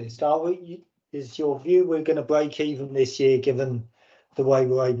simplest, is your view we're going to break even this year given the way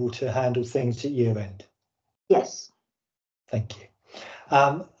we're able to handle things at year end? Yes. Thank you.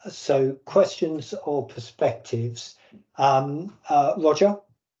 So questions or perspectives? Roger?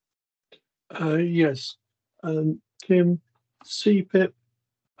 Yes. Kim, CPIP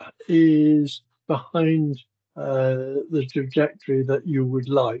is behind the trajectory that you would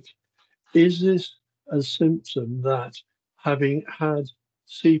like. Is this a symptom that, having had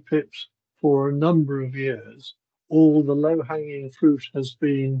CPIPs for a number of years, all the low-hanging fruit has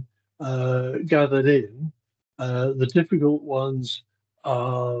been gathered in? The difficult ones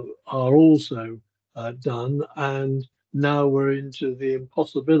are also done, and now we're into the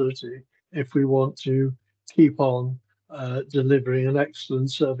impossibility, if we want to keep on delivering an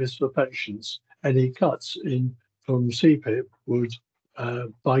excellent service for patients. Any cuts in from CPIP would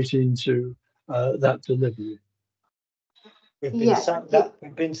bite into that delivery.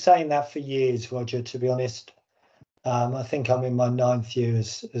 We've been saying that for years, Roger, to be honest. I think I'm in my 9th year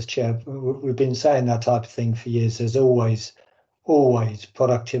as chair. We've been saying that type of thing for years. There's always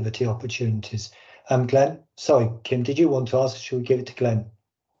productivity opportunities. Glenn, sorry, Kim, did you want to ask? Should we give it to Glenn?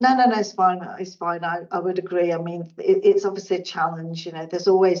 No, it's fine. It's fine. I would agree. I mean, it's obviously a challenge. There's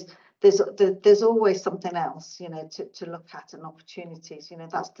always something else, to look at, and opportunities.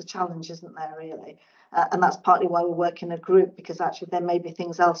 That's the challenge, isn't there, really? And that's partly why we work in a group, because actually there may be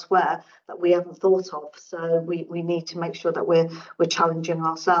things elsewhere that we haven't thought of. So we need to make sure that we're challenging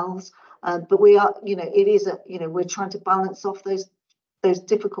ourselves. But we are, it is we're trying to balance off those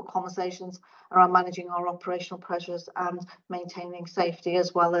difficult conversations around managing our operational pressures and maintaining safety,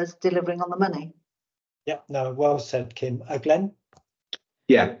 as well as delivering on the money. Yeah, no, well said, Kim. Glenn?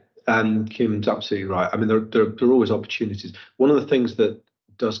 Yeah, Kim's absolutely right. I mean, there are always opportunities. One of the things that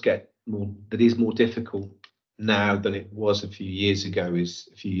is more difficult now than it was a few years ago is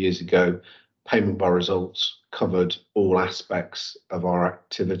payment by results covered all aspects of our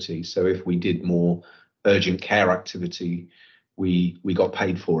activity. So if we did more urgent care activity, we got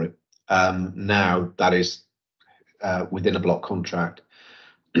paid for it. Now that is within a block contract.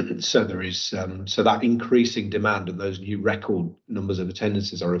 So there is so that increasing demand and those new record numbers of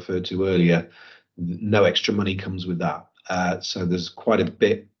attendances I referred to earlier, no extra money comes with that. So there's quite a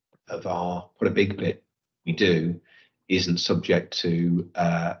big bit we do isn't subject to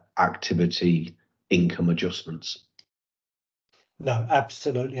activity income adjustments. No,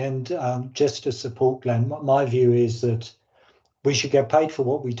 absolutely. And just to support Glenn, my view is that we should get paid for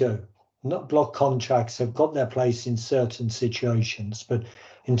what we do. Not block contracts have got their place in certain situations, but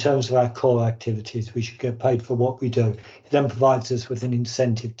in terms of our core activities, we should get paid for what we do. It then provides us with an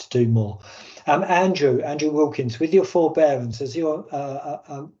incentive to do more. Andrew Wilkins, with your forbearance, as you're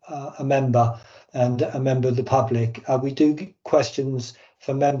a member and a member of the public, we do get questions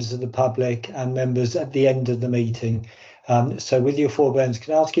from members of the public and members at the end of the meeting. So with your forbearance,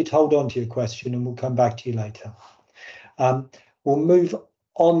 can I ask you to hold on to your question and we'll come back to you later. We'll move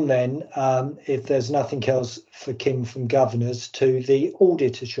on then, if there's nothing else for Kim from Governors, to the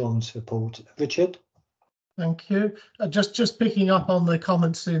audit assurance report. Richard? Thank you. Just picking up on the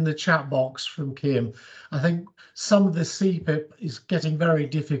comments in the chat box from Kim, I think some of the CPIP is getting very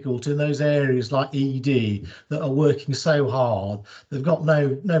difficult in those areas like ED that are working so hard. They've got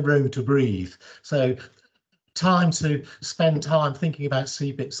no room to breathe. So time to spend time thinking about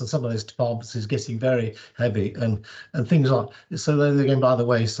CPIPs and some of those departments is getting very heavy, and things like so they're going by the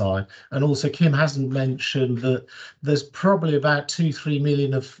wayside. And also Kim hasn't mentioned that there's probably about 2-3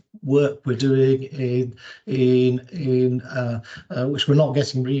 million of work we're doing in which we're not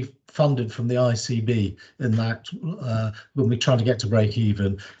getting refunded from the ICB, in that when we're trying to get to break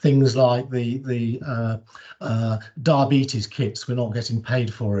even, things like the diabetes kits we're not getting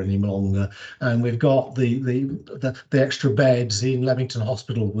paid for any longer, and we've got the extra beds in Leamington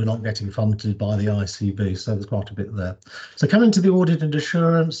Hospital we're not getting funded by the ICB, so there's quite a bit there. So coming to the audit and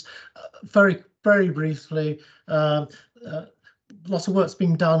assurance, very briefly, lots of work's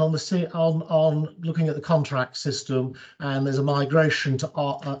being done on on looking at the contract system, and there's a migration to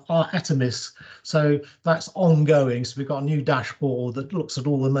Artemis, so that's ongoing. So we've got a new dashboard that looks at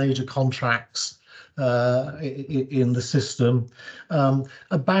all the major contracts in the system.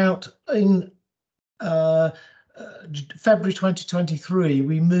 About in February 2023,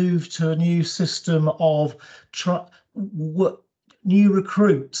 we moved to a new system of new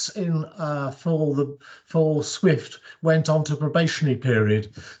recruits in for Swift went on to probationary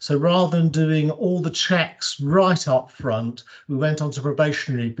period. So rather than doing all the checks right up front, we went on to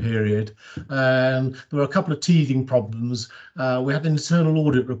probationary period, and there were a couple of teething problems. We had an internal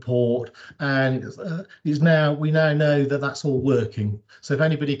audit report, and we now know that that's all working. So if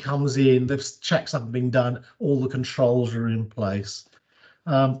anybody comes in, the checks haven't been done, all the controls are in place.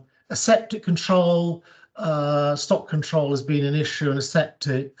 Aseptic control, stock control has been an issue, and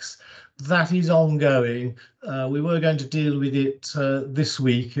aseptics, that is ongoing. We were going to deal with it this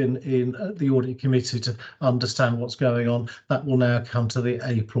week in the audit committee to understand what's going on. That will now come to the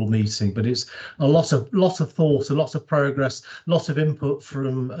April meeting, but it's a lot of thought, a lot of progress, lots of input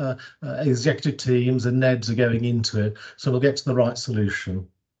from executive teams, and NEDs are going into it, so we'll get to the right solution.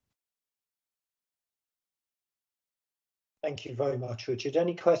 Thank you very much, Richard.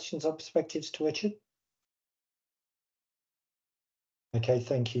 Any questions or perspectives to Richard? Okay,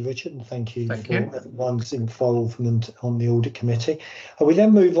 thank you, Richard, and thank you for everyone's involvement on the audit committee. We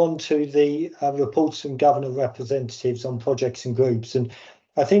then move on to the reports from governor representatives on projects and groups, and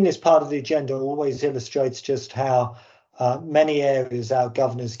I think this part of the agenda always illustrates just how many areas our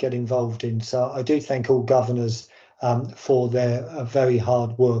governors get involved in. So I do thank all governors for their very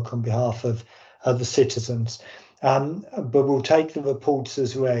hard work on behalf of the citizens. But we'll take the reports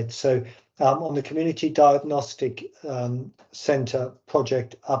as read. So on the Community Diagnostic Centre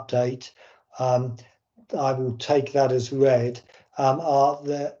project update, I will take that as read. I'm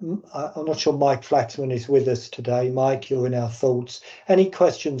not sure Mike Flaxman is with us today. Mike, you're in our thoughts. Any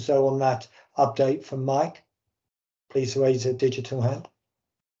questions though on that update from Mike? Please raise a digital hand.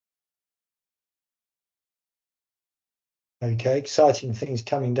 Okay, exciting things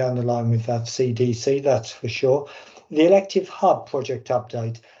coming down the line with that CDC, that's for sure. The elective hub project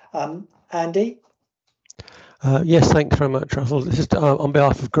update. Andy? Yes, thanks very much, Russell. This is on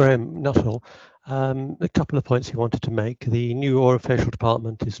behalf of Graham Nuttall. A couple of points he wanted to make. The new orofacial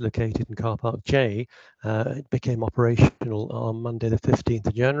department is located in Car Park J. It became operational on Monday the 15th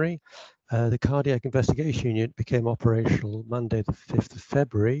of January. The cardiac investigation unit became operational Monday the 5th of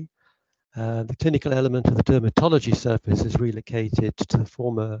February. The clinical element of the dermatology surface is relocated to the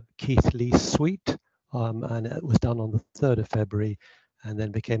former Keith Lee suite, and it was done on the 3rd of February and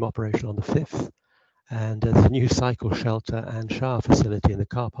then became operational on the 5th. And the new cycle shelter and shower facility in the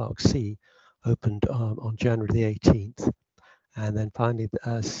Car Park C opened on January the 18th. And then finally,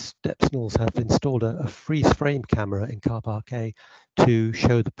 Stepsnells have installed a freeze frame camera in Car Park A to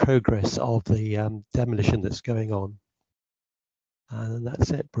show the progress of the demolition that's going on. And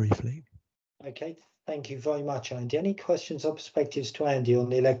that's it briefly. Okay, thank you very much, Andy. Any questions or perspectives to Andy on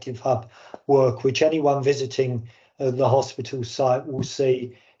the elective hub work, which anyone visiting the hospital site will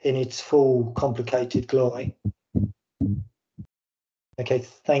see in its full complicated glory? Okay,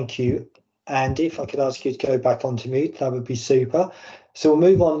 thank you, Andy. If I could ask you to go back onto mute, that would be super. So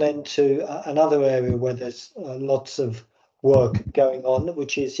we'll move on then to another area where there's lots of work going on,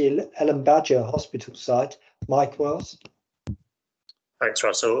 which is the Ellen Badger Hospital site. Mike Wells. Thanks,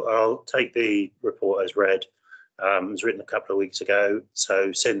 Russell. I'll take the report as read. It was written a couple of weeks ago.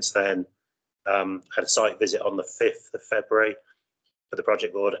 So since then, had a site visit on the 5th of February for the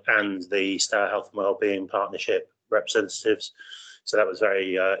project board and the Stour Health and Wellbeing Partnership representatives. So that was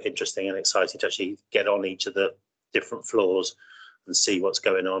very interesting and exciting to actually get on each of the different floors and see what's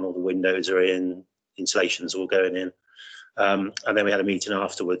going on. All the windows are in, insulation's all going in. And then we had a meeting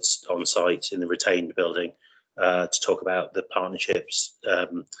afterwards on site in the retained building to talk about the partnerships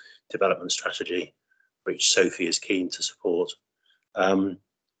development strategy, which Sophie is keen to support.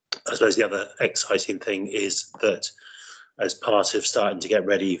 I suppose the other exciting thing is that as part of starting to get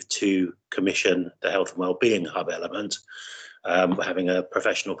ready to commission the health and wellbeing hub element, we're having a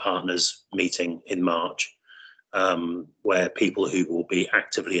professional partners meeting in March where people who will be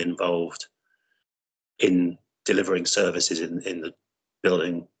actively involved in delivering services in the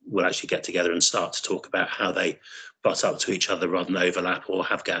building will actually get together and start to talk about how they butt up to each other rather than overlap or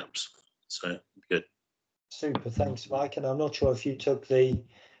have gaps. So good. Super, thanks, Mike. And I'm not sure if you took the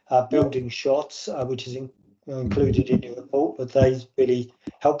building shots, which is included in your report, but they really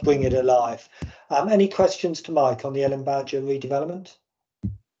help bring it alive. Any questions to Mike on the Ellen Badger redevelopment?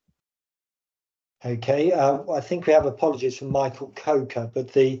 Okay, I think we have apologies from Michael Coker,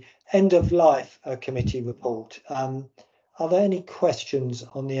 but the end of life committee report. Are there any questions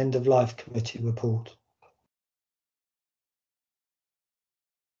on the end of life committee report?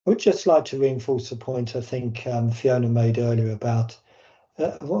 I would just like to reinforce a point I think Fiona made earlier about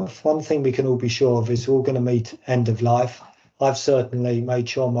one thing we can all be sure of is we're all going to meet end of life. I've certainly made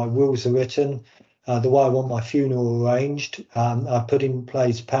sure my wills are written, the way I want my funeral arranged. I put in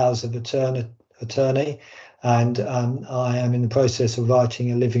place powers of attorney, and I am in the process of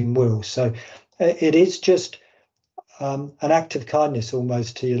writing a living will. So it is just an act of kindness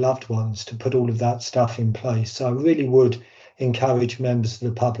almost to your loved ones to put all of that stuff in place. So I really would encourage members of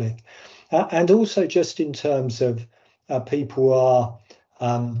the public. And also just in terms of people who are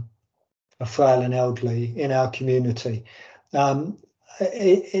frail and elderly in our community.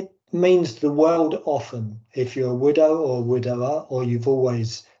 It means the world often, if you're a widow or a widower, or you've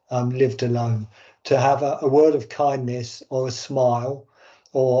always lived alone, to have a word of kindness or a smile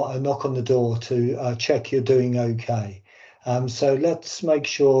or a knock on the door to check you're doing okay. So let's make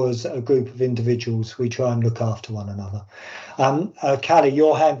sure as a group of individuals we try and look after one another. Callie,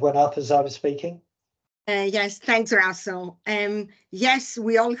 your hand went up as I was speaking. Yes, thanks, Russell. Yes,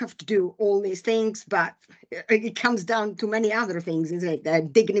 we all have to do all these things, but it comes down to many other things, isn't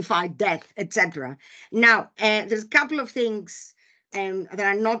it? Dignified death, etc. Now, there's a couple of things that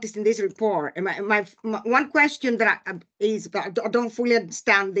I noticed in this report. My one question that is I don't fully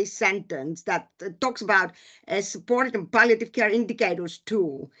understand this sentence that talks about support and palliative care indicators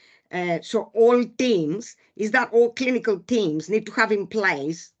tool. So all teams, is that all clinical teams need to have in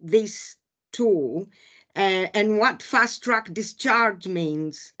place this tool? And what fast track discharge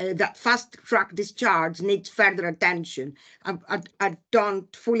means, that fast track discharge needs further attention. I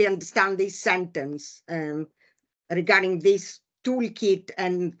don't fully understand this sentence regarding this toolkit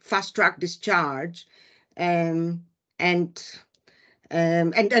and fast track discharge. And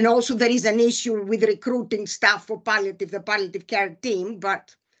also there is an issue with recruiting staff for the palliative care team,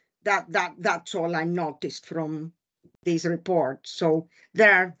 but that's all I noticed from this report. So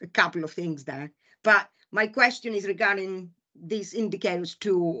there are a couple of things there. But my question is regarding these indicators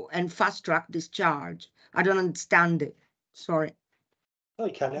too and fast track discharge. I don't understand it. Sorry.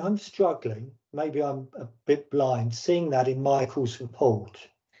 Okay, I'm struggling. Maybe I'm a bit blind seeing that in Michael's report.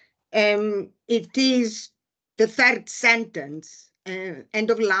 It is the third sentence, end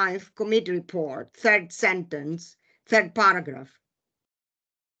of life committee report, third sentence, third paragraph.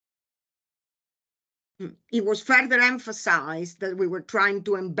 It was further emphasized that we were trying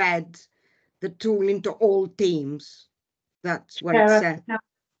to embed the tool into all teams. That's what it said.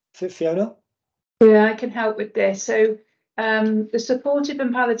 Fiona? Yeah, I can help with this. So the supportive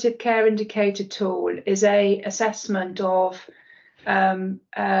and palliative care indicator tool is a assessment of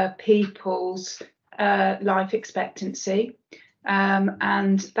people's life expectancy,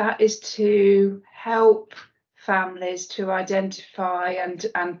 and that is to help families to identify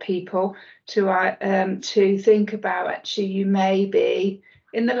and people to think about, actually, you may be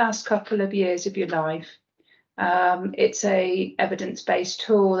in the last couple of years of your life. It's a evidence-based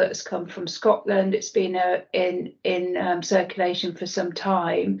tool that has come from Scotland. It's been in circulation for some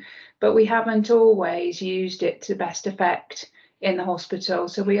time, but we haven't always used it to best effect in the hospital.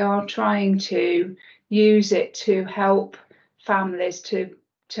 So we are trying to use it to help families to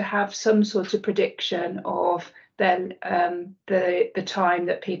have some sort of prediction of then the time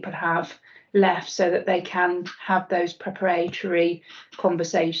that people have left, so that they can have those preparatory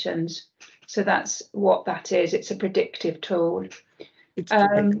conversations. So that's what that is. It's a predictive tool. It's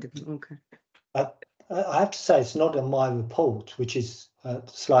predictive. Okay. I have to say it's not in my report, which is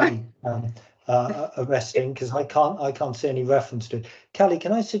slightly arresting because I can't see any reference to it. Callie,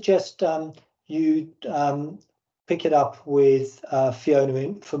 can I suggest you pick it up with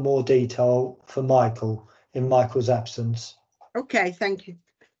Fiona for more detail for Michael in Michael's absence? Okay, thank you.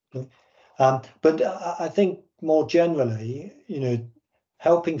 But I think more generally,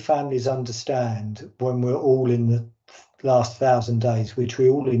 helping families understand when we're all in the last 1,000 days, which we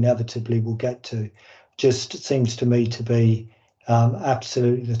all inevitably will get to, just seems to me to be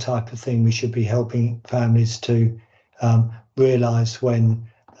absolutely the type of thing we should be helping families to realise when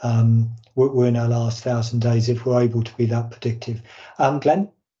we're in our last 1,000 days, if we're able to be that predictive.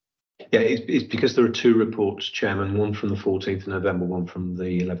 Glenn? Yeah, it's because there are two reports, Chairman, one from the 14th of November, one from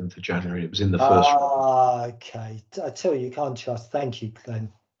the 11th of January. It was in the first. Okay. I tell you can't trust. Thank you,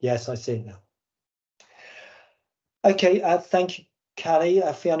 Glenn. Yes, I see it now. Okay, thank you, Callie.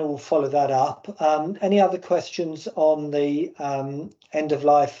 Fiona will follow that up. Any other questions on the end of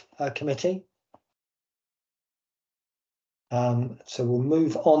life committee? So we'll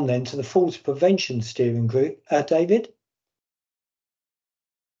move on then to the Falls Prevention Steering Group. David?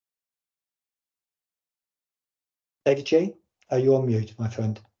 David G? Oh, you're on mute, my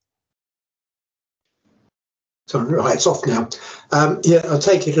friend. Sorry, right, it's off now. Yeah, I'll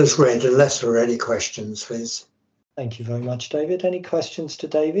take it as read unless there are any questions, please. Thank you very much, David. Any questions to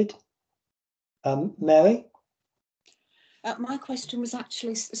David? Mary? My question was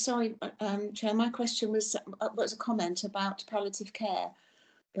actually, sorry, Chair, my question was a comment about palliative care.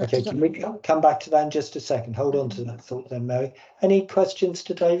 Okay, can we come back to that in just a second? Hold on to that thought then, Mary. Any questions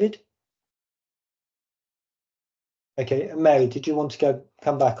to David? Okay, Mary, did you want to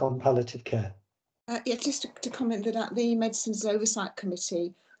come back on palliative care? Yeah, just to comment that at the Medicines Oversight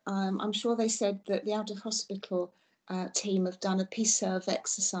Committee, I'm sure they said that the out of hospital team have done a PSERV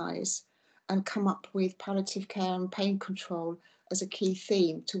exercise and come up with palliative care and pain control as a key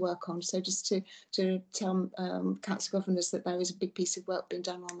theme to work on. So just to tell council governors that there is a big piece of work being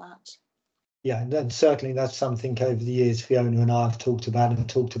done on that. Yeah, and certainly that's something over the years Fiona and I have talked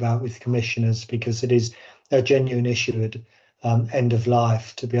about with commissioners, because it is a genuine issue at end of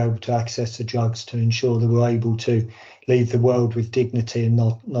life to be able to access the drugs to ensure that we're able to leave the world with dignity and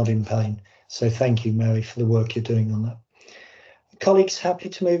not in pain. So thank you, Mary, for the work you're doing on that. Colleagues, happy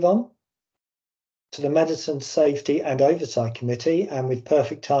to move on to the Medicine Safety and Oversight Committee, and with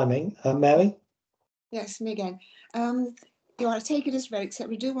perfect timing, Mary? Yes, me again. I take it as read, except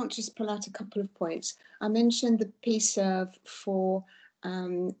we do want to just pull out a couple of points. I mentioned the PSERV for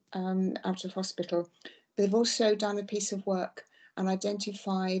out of hospital. They've also done a piece of work and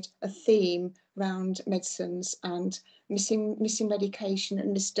identified a theme around medicines and missing medication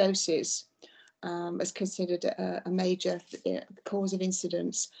and missed doses as considered a major cause of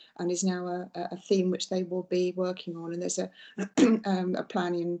incidents, and is now a theme which they will be working on, and there's a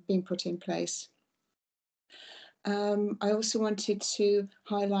plan being put in place. I also wanted to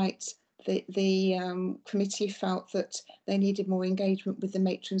highlight the committee felt that they needed more engagement with the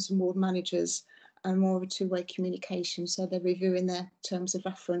matrons and ward managers and more of a two-way communication. So they're reviewing their terms of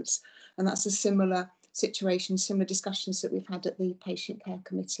reference, and that's a similar situation, similar discussions that we've had at the Patient Care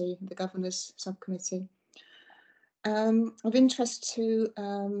Committee, the Governors Subcommittee. Of interest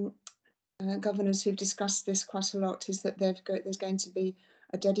to governors who've discussed this quite a lot is that there's going to be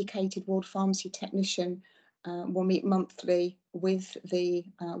a dedicated ward pharmacy technician. We'll meet monthly with the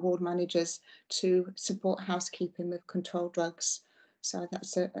ward managers to support housekeeping with controlled drugs. So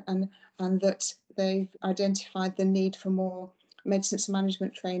that's and that they've identified the need for more medicines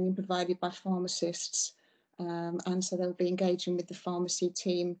management training provided by pharmacists. And so they'll be engaging with the pharmacy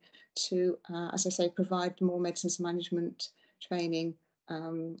team to, as I say, provide more medicines management training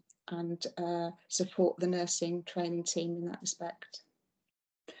and support the nursing training team in that respect.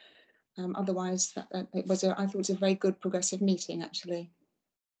 Otherwise, I thought it was a very good progressive meeting, actually.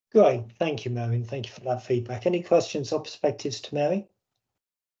 Great, thank you, Mary, and thank you for that feedback. Any questions or perspectives to Mary?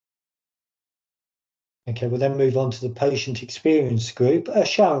 Okay, we'll then move on to the patient experience group.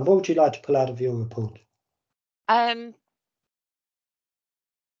 Sharon, what would you like to pull out of your report?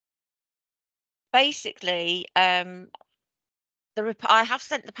 Basically, I have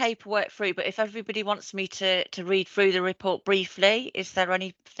sent the paperwork through, but if everybody wants me to read through the report briefly, is there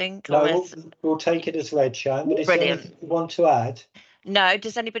anything? No, we'll take it as read, Sharon, but is there anything you want to add? No,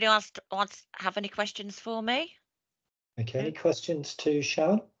 does anybody else have any questions for me? Okay, any questions to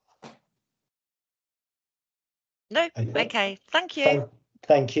Sharon? No, okay, thank you.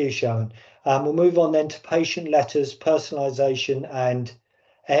 Thank you, Sharon. We'll move on then to patient letters, personalisation and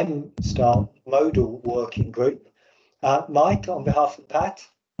M-Star modal working group. Mike, on behalf of Pat.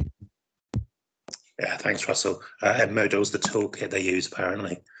 Yeah, thanks, Russell. M-Modal's the toolkit they use,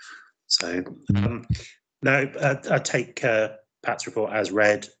 apparently. So, no, I take Pat's report as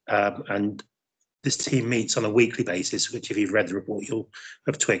read, and this team meets on a weekly basis, which if you've read the report, you'll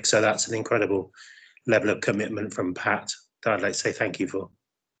have twigged. So that's an incredible level of commitment from Pat that I'd like to say thank you for.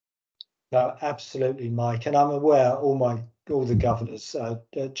 No, absolutely, Mike. And I'm aware all the governors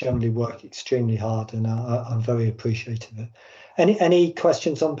generally work extremely hard, and I'm very appreciative of it. Any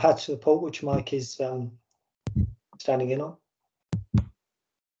questions on Pat's report, which Mike is standing in on?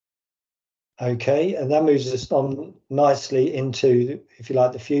 Okay, and that moves us on nicely into, if you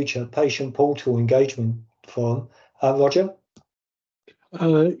like, the future patient portal engagement forum. Roger?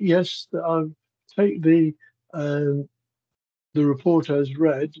 Yes, I'll take the report as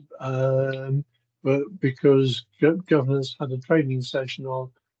read, but because governors had a training session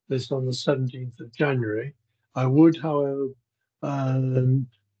on this on the 17th of January, I would, however,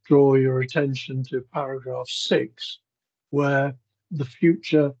 draw your attention to paragraph 6, where the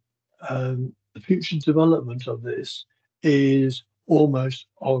future development of this is almost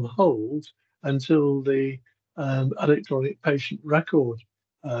on hold until the electronic patient record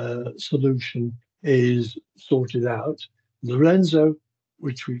solution is sorted out. Lorenzo,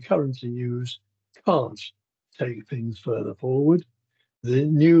 which we currently use, can't take things further forward. The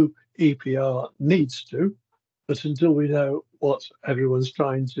new EPR needs to, but until we know what everyone's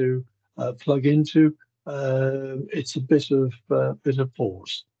trying to plug into, it's a bit of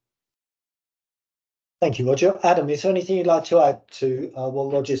pause. Thank you, Roger. Adam, is there anything you'd like to add to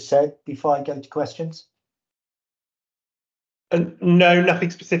what Roger said before I go to questions? No, nothing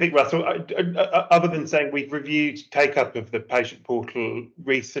specific, Russell, other than saying we've reviewed take-up of the patient portal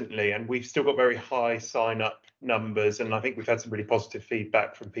recently, and we've still got very high sign-up numbers, and I think we've had some really positive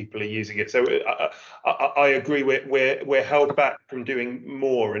feedback from people who are using it. So I agree, we're held back from doing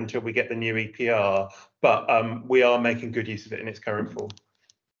more until we get the new EPR, but we are making good use of it in its current form.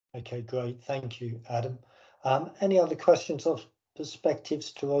 Okay, great. Thank you, Adam. Any other questions or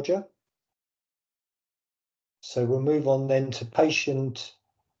perspectives to Roger? So we'll move on then to Patient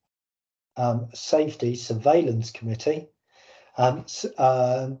Safety Surveillance Committee.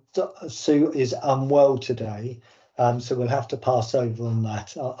 Sue is unwell today, so we'll have to pass over on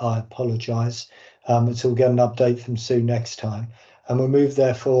that. I apologise. So we'll get an update from Sue next time. And we'll move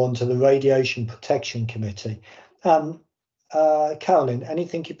therefore on to the Radiation Protection Committee. Carolyn,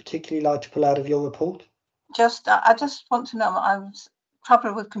 anything you particularly like to pull out of your report? I just want to know, I'm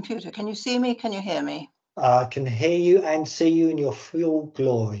trouble with computer. Can you see me? Can you hear me? I can hear you and see you in your full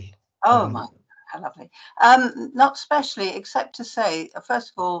glory. Oh my, how lovely. Not especially, except to say,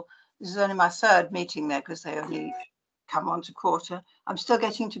 first of all, this is only my third meeting there because they only come once a quarter. I'm still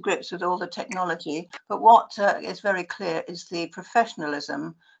getting to grips with all the technology, but what is very clear is the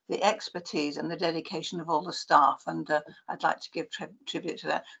professionalism, the expertise and the dedication of all the staff. And I'd like to give tribute to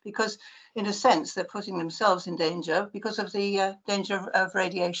that, because in a sense, they're putting themselves in danger because of the danger of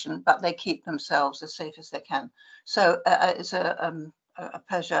radiation, but they keep themselves as safe as they can. So it's a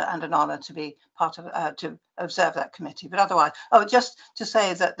pleasure and an honour to be part of, to observe that committee. But otherwise, just to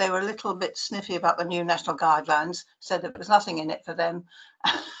say that they were a little bit sniffy about the new national guidelines, said there was nothing in it for them.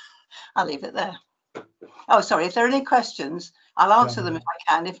 I'll leave it there. Oh, sorry, if there are any questions, I'll answer them if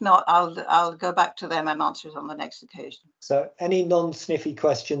I can. If not, I'll go back to them and answer it on the next occasion. So any non-sniffy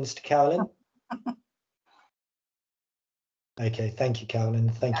questions to Carolyn? Okay, thank you, Carolyn.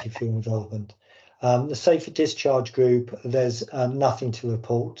 Thank you for your involvement. The Safer Discharge Group, there's nothing to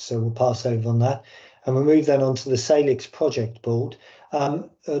report, so we'll pass over on that. And we'll move then on to the Salix Project Board.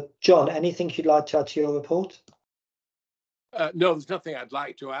 John, anything you'd like to add to your report? No, there's nothing I'd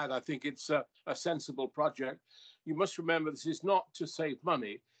like to add. I think it's a sensible project. You must remember, this is not to save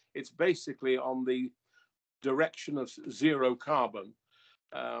money. It's basically on the direction of zero carbon.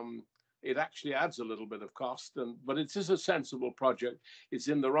 It actually adds a little bit of cost, but it is a sensible project. It's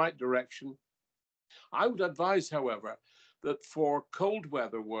in the right direction. I would advise, however, that for cold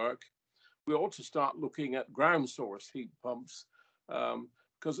weather work, we ought to start looking at ground source heat pumps,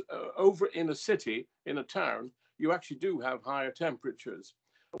 because over in a city, in a town, you actually do have higher temperatures.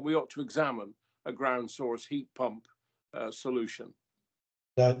 We ought to examine a ground source heat pump solution.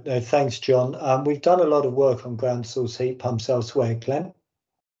 No, thanks, John. We've done a lot of work on ground source heat pumps elsewhere. Glenn?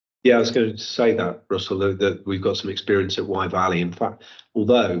 Yeah, I was going to say that, Russell, that we've got some experience at Wye Valley. In fact,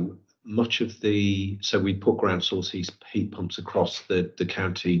 although much of so we put ground source heat pumps across the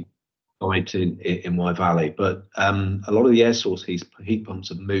county in Wye Valley, but a lot of the air source heat pumps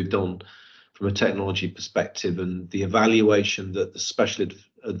have moved on from a technology perspective, and the evaluation that the special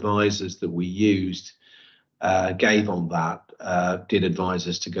advisors that we used gave on that did advise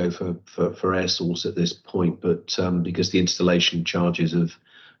us to go for air source at this point, but because the installation charges of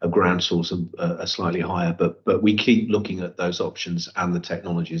ground source are slightly higher, but we keep looking at those options and the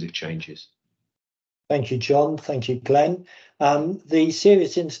technology as it changes. Thank you, John. Thank you, Glenn. The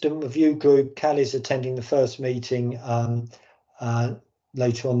Serious Incident Review Group, Callie's attending the first meeting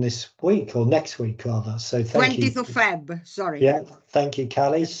later on this week, or next week rather. So thank you. 20th of Feb, sorry. Yeah, thank you,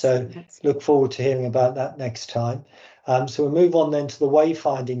 Callie. So look forward to hearing about that next time. So we'll move on then to the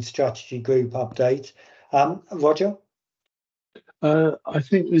Wayfinding Strategy Group update. Roger? I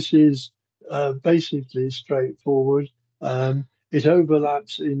think this is basically straightforward. It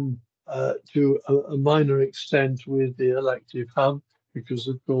overlaps to a minor extent with the elective hub, because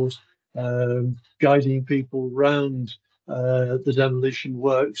of course guiding people round the demolition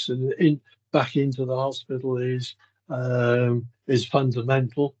works and back into the hospital is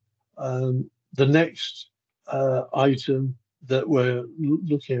fundamental. The next item that we're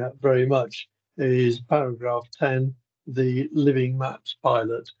looking at very much is paragraph 10, the Living Maps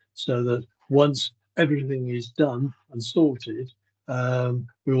pilot, so that once everything is done and sorted,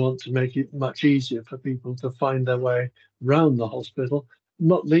 we want to make it much easier for people to find their way around the hospital,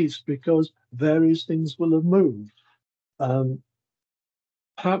 not least because various things will have moved.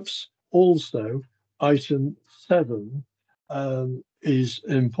 Perhaps also item 7 is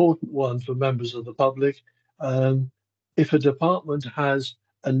an important one for members of the public. If a department has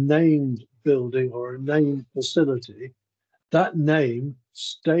a named building or a named facility, that name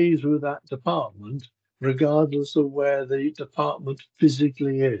stays with that department regardless of where the department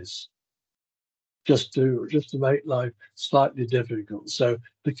physically is. Just to make life slightly difficult. So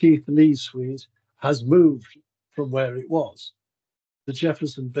the Keith Lee suite has moved from where it was. The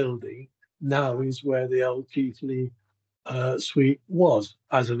Jefferson building now is where the old Keith Lee suite was,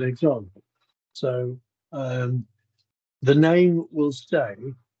 as an example. So the name will stay.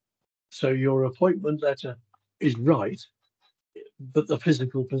 So your appointment letter is right, but the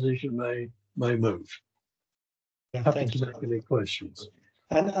physical position may move. Yeah, Happy thank to you. make any questions.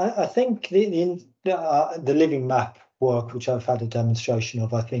 And I think the living map work, which I've had a demonstration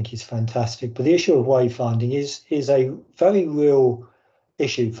of, I think is fantastic. But the issue of wayfinding is a very real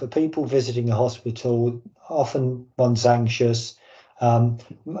issue for people visiting a hospital. Often one's anxious,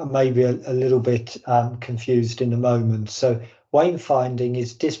 maybe a little bit confused in the moment. So wayfinding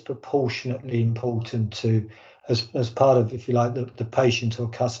is disproportionately important to as part of, if you like, the patient or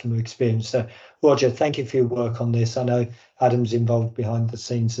customer experience. So Roger, thank you for your work on this. I know Adam's involved behind the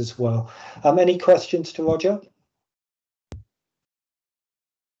scenes as well. Any questions to Roger?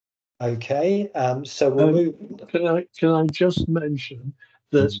 Okay, so we'll move. Can I just mention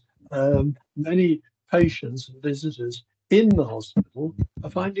that many patients and visitors in the hospital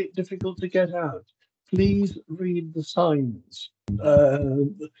find it difficult to get out. Please read the signs.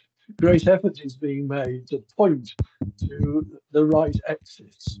 Great effort is being made to point to the right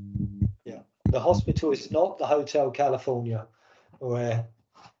exits. Yeah, the hospital is not the Hotel California, where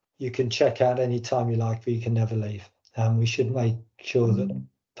you can check out any time you like, but you can never leave. We should make sure that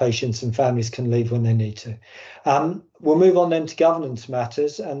patients and families can leave when they need to. We'll move on then to governance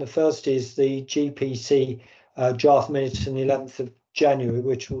matters, and the first is the GPC draft minutes from the 11th of January,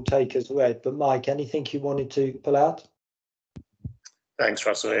 which will take as read. But Mike, anything you wanted to pull out? Thanks,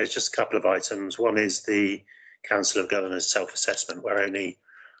 Russell. It's just a couple of items. One is the Council of Governors self-assessment, where only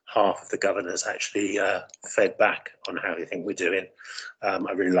half of the governors actually fed back on how they think we're doing.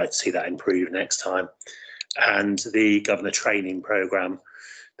 I'd really like to see that improve next time. And the governor training programme,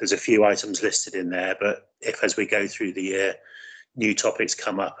 there's a few items listed in there, but if as we go through the year, new topics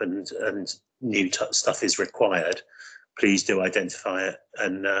come up and new stuff is required, please do identify it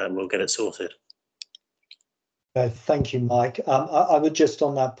and we'll get it sorted. Thank you, Mike. I would just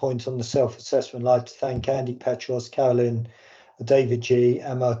on that point on the self-assessment like to thank Andy Petros, Carolyn, David G,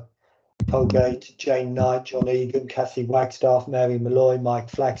 Emma Colgate, Jane Knight, John Egan, Kathy Wagstaff, Mary Malloy, Mike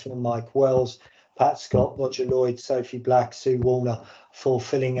Flaxman, Mike Wells, Pat Scott, Roger Lloyd, Sophie Black, Sue Warner for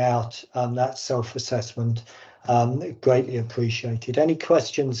filling out that self-assessment. Greatly appreciated. Any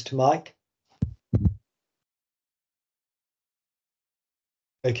questions to Mike?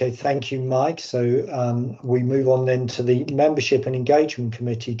 Okay, thank you, Mike. So we move on then to the Membership and Engagement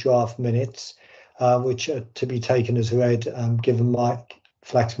Committee draft minutes, which are to be taken as read, given Mike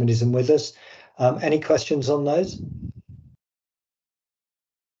Flaxman isn't with us. Any questions on those?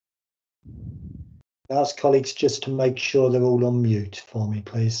 I'll ask colleagues just to make sure they're all on mute for me,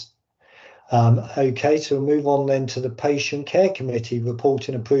 please. Okay, so we'll move on then to the Patient Care Committee report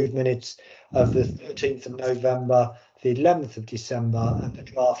and approved minutes of the 13th of November, the 11th of December, and the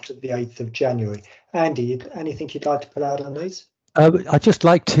draft of the 8th of January. Andy, anything you'd like to put out on these? I'd just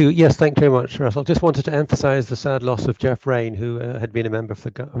like to, yes, thank you very much, Russell. Just wanted to emphasise the sad loss of Jeff Rain, who had been a member of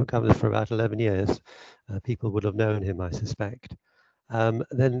the governors for about 11 years. People would have known him, I suspect.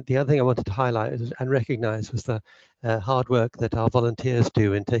 Then the other thing I wanted to highlight and recognise was the hard work that our volunteers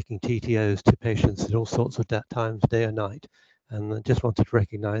do in taking TTOs to patients at all sorts of times, day or night, and I just wanted to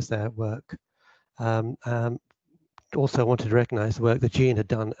recognise their work. Also wanted to recognise the work that Jean had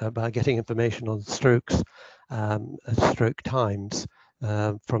done by getting information on strokes, stroke times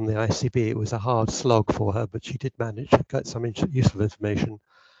from the ICB. It was a hard slog for her, but she did manage to get some useful information.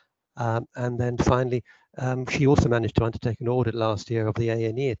 And then finally, she also managed to undertake an audit last year of the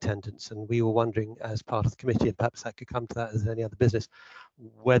A&E attendance, and we were wondering, as part of the committee, and perhaps that could come to that as any other business,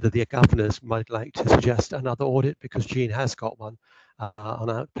 whether the governors might like to suggest another audit, because Jean has got one on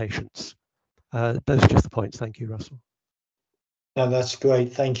outpatients. Those are just the points. Thank you, Russell. No, that's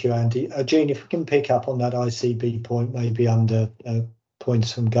great. Thank you, Andy. Jean, if we can pick up on that ICB point, maybe under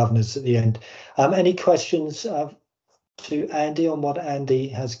points from governors at the end. Any questions to Andy on what Andy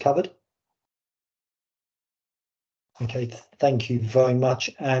has covered? Okay, thank you very much,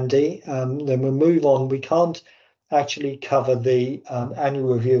 Andy. Then we'll move on. We can't actually cover the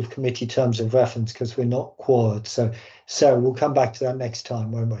annual review of committee terms of reference because we're not quored. So, Sarah, we'll come back to that next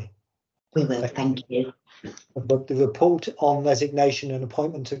time, won't we? We will, thank you. But the report on resignation and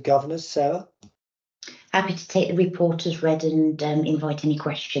appointment of governors, Sarah? Happy to take the report as read and invite any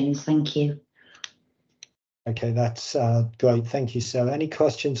questions. Thank you. Okay, that's great. Thank you, Sarah. Any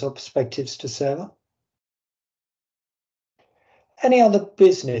questions or perspectives to Sarah? Any other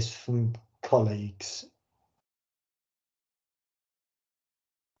business from colleagues?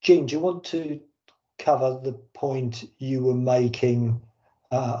 Jean, do you want to cover the point you were making,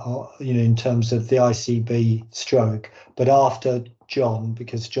 in terms of the ICB stroke, but after John,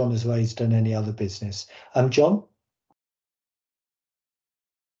 because John has raised on any other business. John?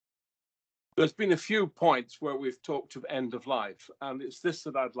 There's been a few points where we've talked of end of life, and it's this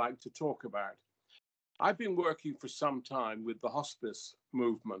that I'd like to talk about. I've been working for some time with the hospice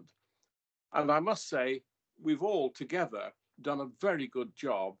movement, and I must say we've all together done a very good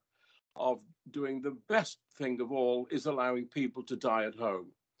job of doing the best thing of all is allowing people to die at home.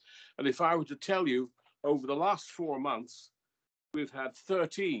 And if I were to tell you, over the last 4 months, we've had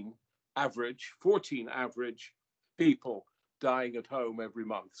 14 average people dying at home every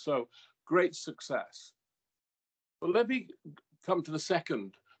month. So great success. But let me come to the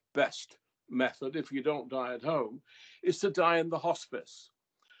second best method, if you don't die at home, is to die in the hospice.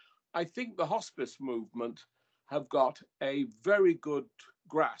 I think the hospice movement have got a very good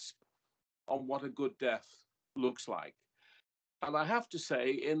grasp on what a good death looks like. And I have to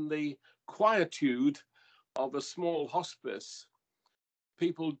say, in the quietude of a small hospice,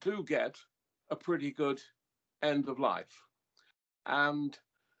 people do get a pretty good end of life. And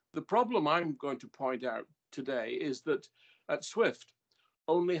the problem I'm going to point out today is that at Swift,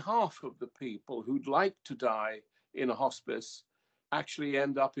 only half of the people who'd like to die in a hospice actually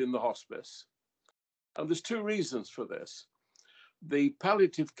end up in the hospice. And there's two reasons for this. The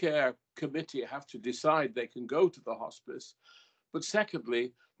palliative care committee have to decide they can go to the hospice. But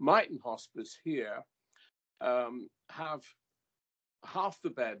secondly, Myton Hospice here have half the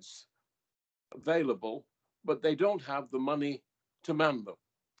beds available, but they don't have the money to man them.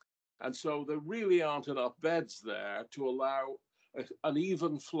 And so there really aren't enough beds there to allow an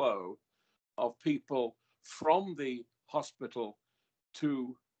even flow of people from the hospital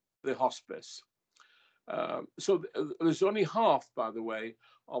to the hospice. So there's only half, by the way,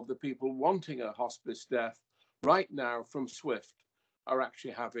 of the people wanting a hospice death right now from Swift are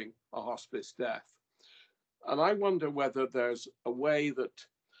actually having a hospice death. And I wonder whether there's a way that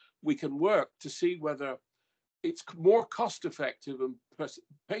we can work to see whether it's more cost effective and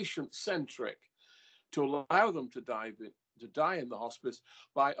patient centric to allow them to die in the hospice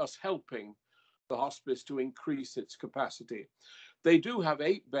by us helping the hospice to increase its capacity. They do have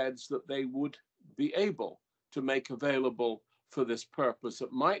 8 beds that they would be able to make available for this purpose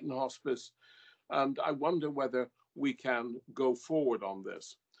at Myton Hospice, and I wonder whether we can go forward on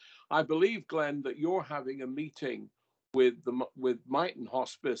this. I believe, Glenn, that you're having a meeting with Myton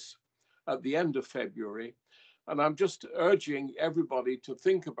Hospice at the end of February, and I'm just urging everybody to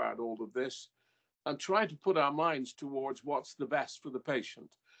think about all of this and try to put our minds towards what's the best for the patient.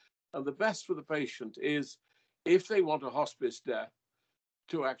 And the best for the patient is, if they want a hospice death,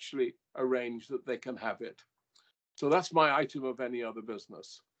 to actually arrange that they can have it. So that's my item of any other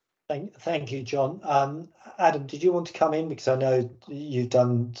business. Thank you, John. Adam, did you want to come in? Because I know you've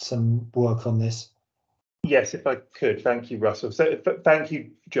done some work on this. Yes, if I could. Thank you, Russell. So thank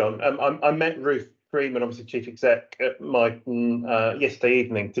you, John. I met Ruth Freeman, obviously Chief Exec at Myton yesterday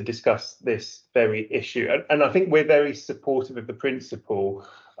evening to discuss this very issue. And I think we're very supportive of the principle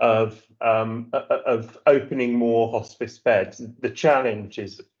of opening more hospice beds. The challenge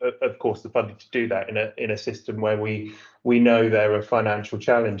is, of course, the funding to do that in a system where we know there are financial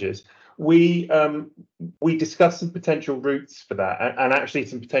challenges. We discussed some potential routes for that, and actually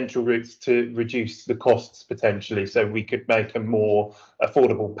some potential routes to reduce the costs potentially, so we could make a more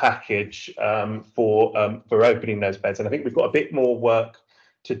affordable package for opening those beds. And I think we've got a bit more work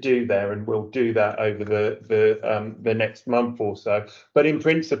to do there, and we'll do that over the next month or so. But in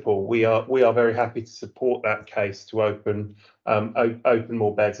principle, we are very happy to support that case to open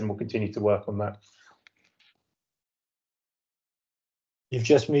more beds, and we'll continue to work on that. You've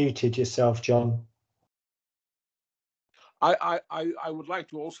just muted yourself, John. I would like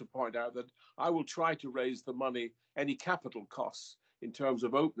to also point out that I will try to raise the money, any capital costs in terms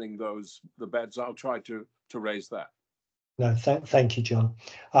of opening the beds. I'll try to raise that. No, thank you, John.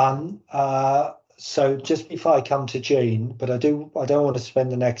 So just before I come to Jean, but I don't want to spend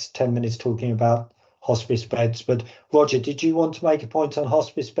the next 10 minutes talking about hospice beds. But Roger, did you want to make a point on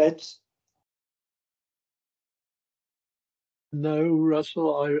hospice beds? No,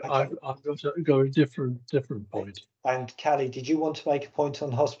 Russell, I've got a different point. And Callie, did you want to make a point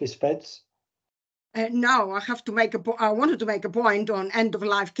on hospice beds? No, I wanted to make a point on end of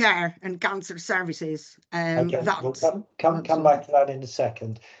life care and cancer services. Okay, we'll come back to that in a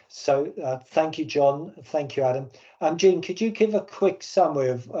second. So thank you, John. Thank you, Adam. Jean, could you give a quick summary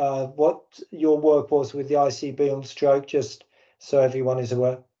of what your work was with the ICB on stroke, just so everyone is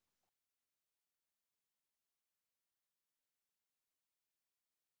aware?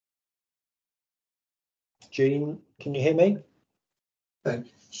 Jean, can you hear me?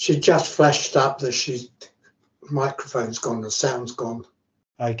 She just flashed up that microphone's gone, the sound's gone.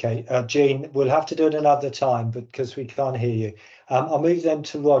 Okay, Jean, we'll have to do it another time because we can't hear you. I'll move then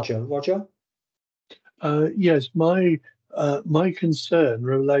to Roger. Roger? Yes, my concern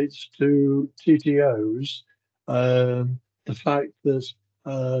relates to TTOs. The fact that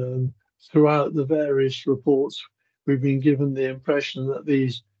throughout the various reports, we've been given the impression that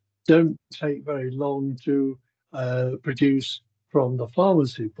these don't take very long to produce from the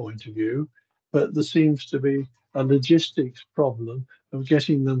pharmacy point of view, but there seems to be a logistics problem of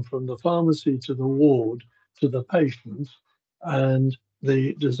getting them from the pharmacy to the ward to the patient, and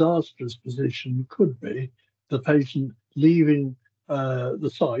the disastrous position could be the patient leaving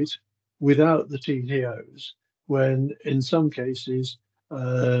the site without the TTOs, when in some cases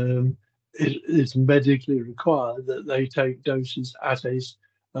it's medically required that they take doses at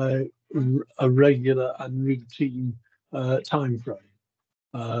a regular and routine time frame.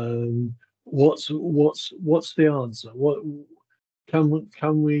 What's the answer? What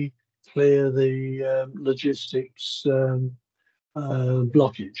can we clear the logistics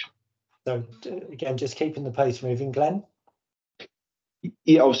blockage? So again, just keeping the pace moving, Glenn.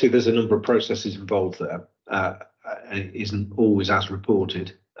 Yeah, obviously there's a number of processes involved there, and it isn't always as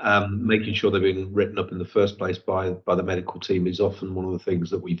reported. Making sure they've been written up in the first place by the medical team is often one of the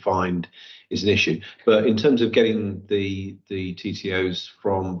things that we find is an issue. But in terms of getting the TTOs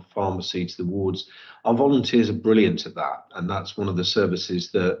from pharmacy to the wards, our volunteers are brilliant at that, and that's one of the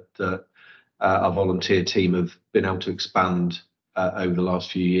services that our volunteer team have been able to expand over the last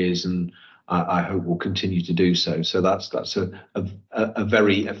few years, and I hope will continue to do so. So that's a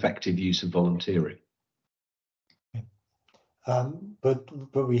very effective use of volunteering. But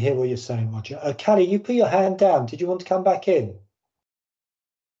we hear what you're saying, Roger. Callie, you put your hand down. Did you want to come back in?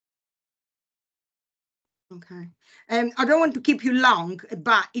 Okay. I don't want to keep you long,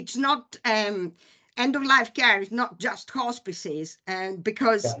 but it's not end of life care is not just hospices,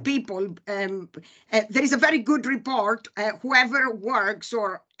 because people there is a very good report. Whoever works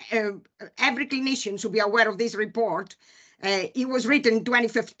or every clinician should be aware of this report. It was written in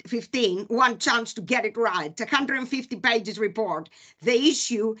 2015, One Chance to Get It Right, 150 pages report. The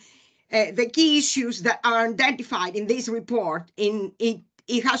key issues that are identified in this report,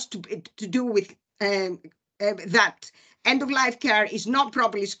 it has to do with that end-of-life care is not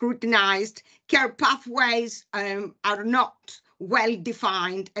properly scrutinized, care pathways are not well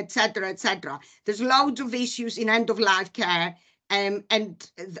defined, etc., etc. There's loads of issues in end-of-life care, and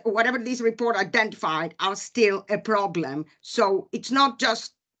whatever this report identified are still a problem. So it's not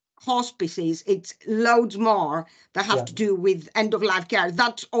just hospices, it's loads more that have to do with end-of-life care.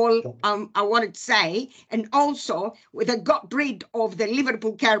 That's all I wanted to say. And also, they got rid of the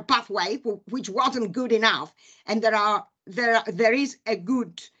Liverpool care pathway, which wasn't good enough. And there is a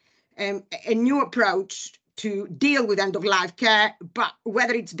good, a new approach to deal with end-of-life care, but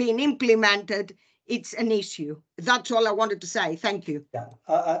whether it's being implemented, it's an issue. That's all I wanted to say. Thank you.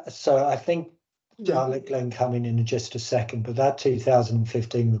 Yeah. So I think I'll let Glenn come in just a second, but that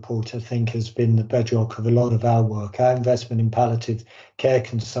 2015 report, I think, has been the bedrock of a lot of our work. Our investment in palliative care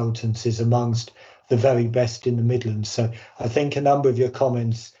consultants is amongst the very best in the Midlands. So I think a number of your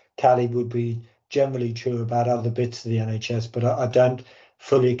comments, Callie, would be generally true about other bits of the NHS, but I don't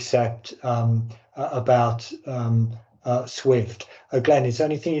fully accept about SWIFT. Glenn, is there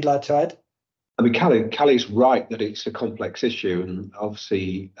anything you'd like to add? I mean, Callie's right that it's a complex issue, and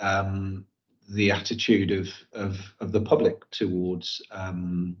obviously the attitude of the public towards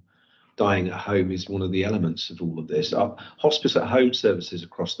dying at home is one of the elements of all of this. Our hospice at home services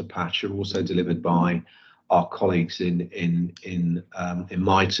across the patch are also delivered by our colleagues in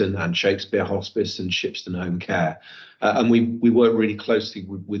Myton and Shakespeare Hospice and Shipston Home Care, and we work really closely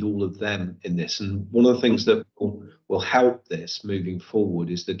with all of them in this. And one of the things that will help this moving forward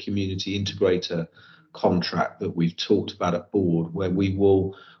is the community integrator contract that we've talked about at board, where we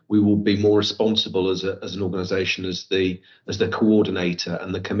will we will be more responsible as an organisation, as the coordinator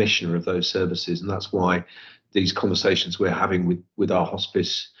and the commissioner of those services, and that's why these conversations we're having with our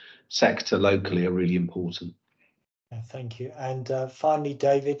hospice sector locally are really important. Thank you. And finally,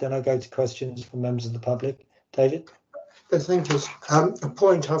 David, then I'll go to questions from members of the public. David? Thank you. A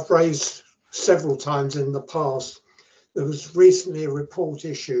point I've raised several times in the past. There was recently a report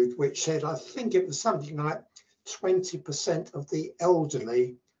issued which said, I think it was something like 20% of the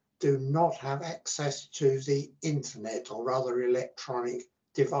elderly do not have access to the internet, or rather electronic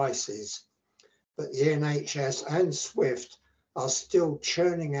devices. But the NHS and SWIFT are still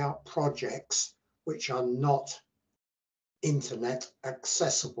churning out projects which are not internet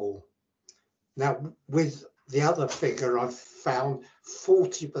accessible. Now, with the other figure I've found,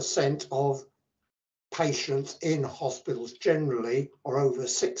 40% of patients in hospitals generally are over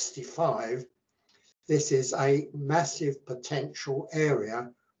 65. This is a massive potential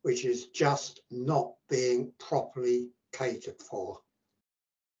area which is just not being properly catered for.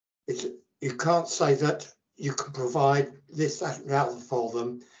 You can't say that you can provide this, that, and the other for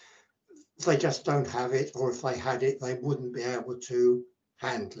them. If they just don't have it, or if they had it, they wouldn't be able to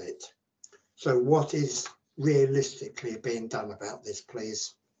handle it. So what is realistically being done about this,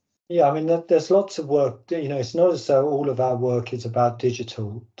 please? Yeah, I mean, there's lots of work. You know, it's not as though all of our work is about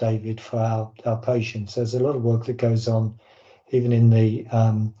digital, David, for our patients. There's a lot of work that goes on, even in the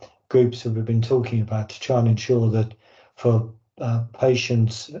groups that we've been talking about, to try and ensure that for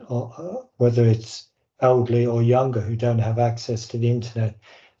patients, whether it's elderly or younger who don't have access to the internet,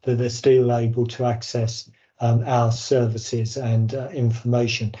 that they're still able to access our services and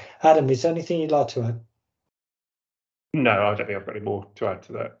information. Adam, is there anything you'd like to add? No, I don't think I've got any more to add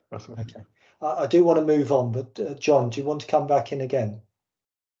to that, Russell. Okay. I do want to move on, but John, do you want to come back in again?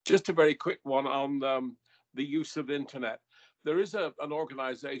 Just a very quick one on the use of the internet. There is an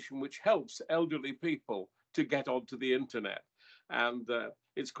organisation which helps elderly people to get onto the internet, and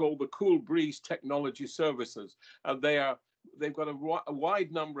it's called the Cool Breeze Technology Services, and they've got a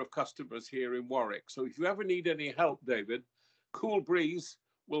wide number of customers here in Warwick. So if you ever need any help, David, Cool Breeze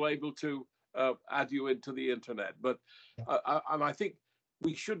will be able to add you into the internet. But and I think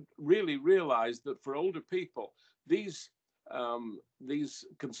we should really realise that for older people, these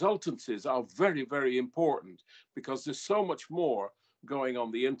consultancies are very, very important, because there's so much more going on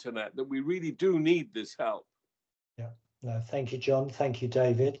the internet that we really do need this help. Yeah. No, thank you, John. Thank you,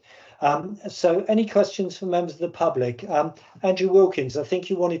 David. So any questions from members of the public? Andrew Wilkins, I think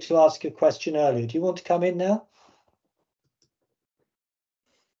you wanted to ask a question earlier. Do you want to come in now?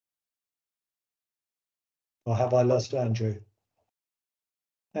 Or have I lost Andrew?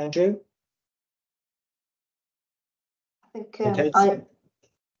 Andrew? I think Okay.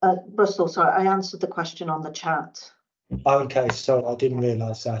 Russell, sorry, I answered the question on the chat. Okay, so I didn't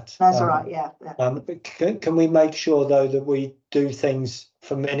realise that. That's all right, yeah. Can we make sure, though, that we do things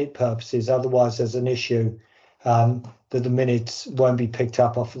for minute purposes? Otherwise, there's an issue that the minutes won't be picked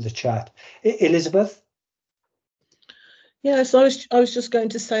up off of the chat. Elizabeth? Yes, I was just going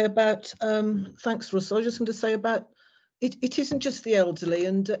to say about, thanks, Russell. I was just going to say about, it isn't just the elderly,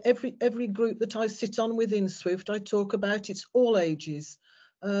 and every group that I sit on within SWIFT, I talk about, it's all ages.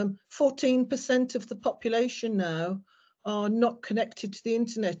 14% of the population now are not connected to the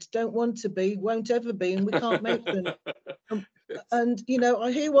internet, don't want to be, won't ever be, and we can't make them. And, you know,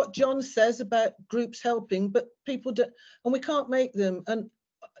 I hear what John says about groups helping, but people don't, and we can't make them. And,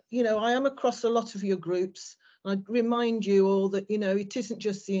 you know, I am across a lot of your groups. I remind you all that, you know, it isn't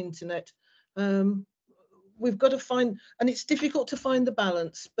just the internet. We've got to find, and it's difficult to find the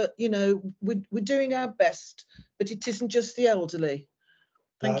balance, but, you know, we're doing our best, but it isn't just the elderly.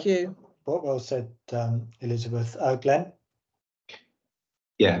 Thank you. Well said, Elizabeth. Glenn?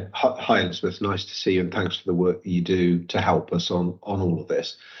 Yeah, hi Elizabeth, nice to see you, and thanks for the work that you do to help us on all of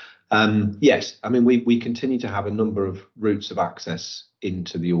this. Yes, I mean, we continue to have a number of routes of access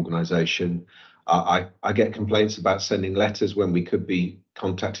into the organisation. I get complaints about sending letters when we could be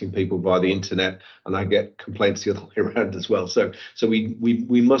contacting people via the internet, and I get complaints the other way around as well. So we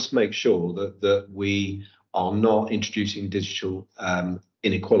must make sure that we are not introducing digital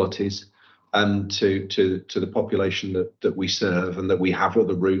inequalities to the population that we serve, and that we have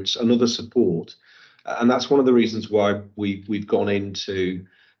other routes and other support. And that's one of the reasons why we've gone into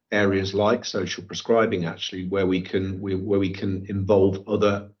areas like social prescribing, actually, where we can involve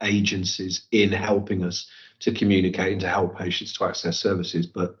other agencies in helping us to communicate and to help patients to access services,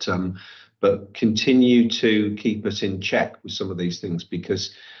 but continue to keep us in check with some of these things,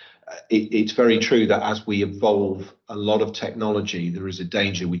 because it's very true that as we evolve a lot of technology, there is a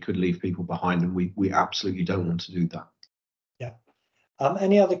danger we could leave people behind, and we absolutely don't want to do that. Yeah.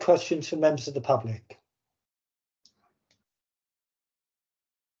 Any other questions from members of the public?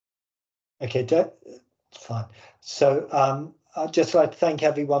 Okay, fine. So I'd just like to thank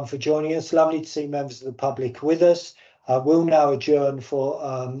everyone for joining us. Lovely to see members of the public with us. We'll now adjourn for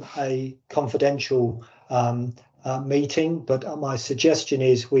a confidential meeting, but my suggestion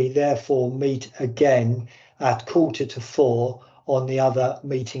is we therefore meet again at 3:45 on the other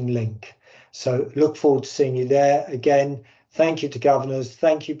meeting link. So look forward to seeing you there again. Thank you to governors.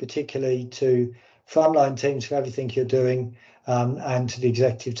 Thank you particularly to frontline teams for everything you're doing, and to the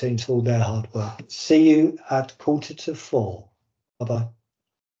executive teams for all their hard work. See you at 3:45. Bye-bye.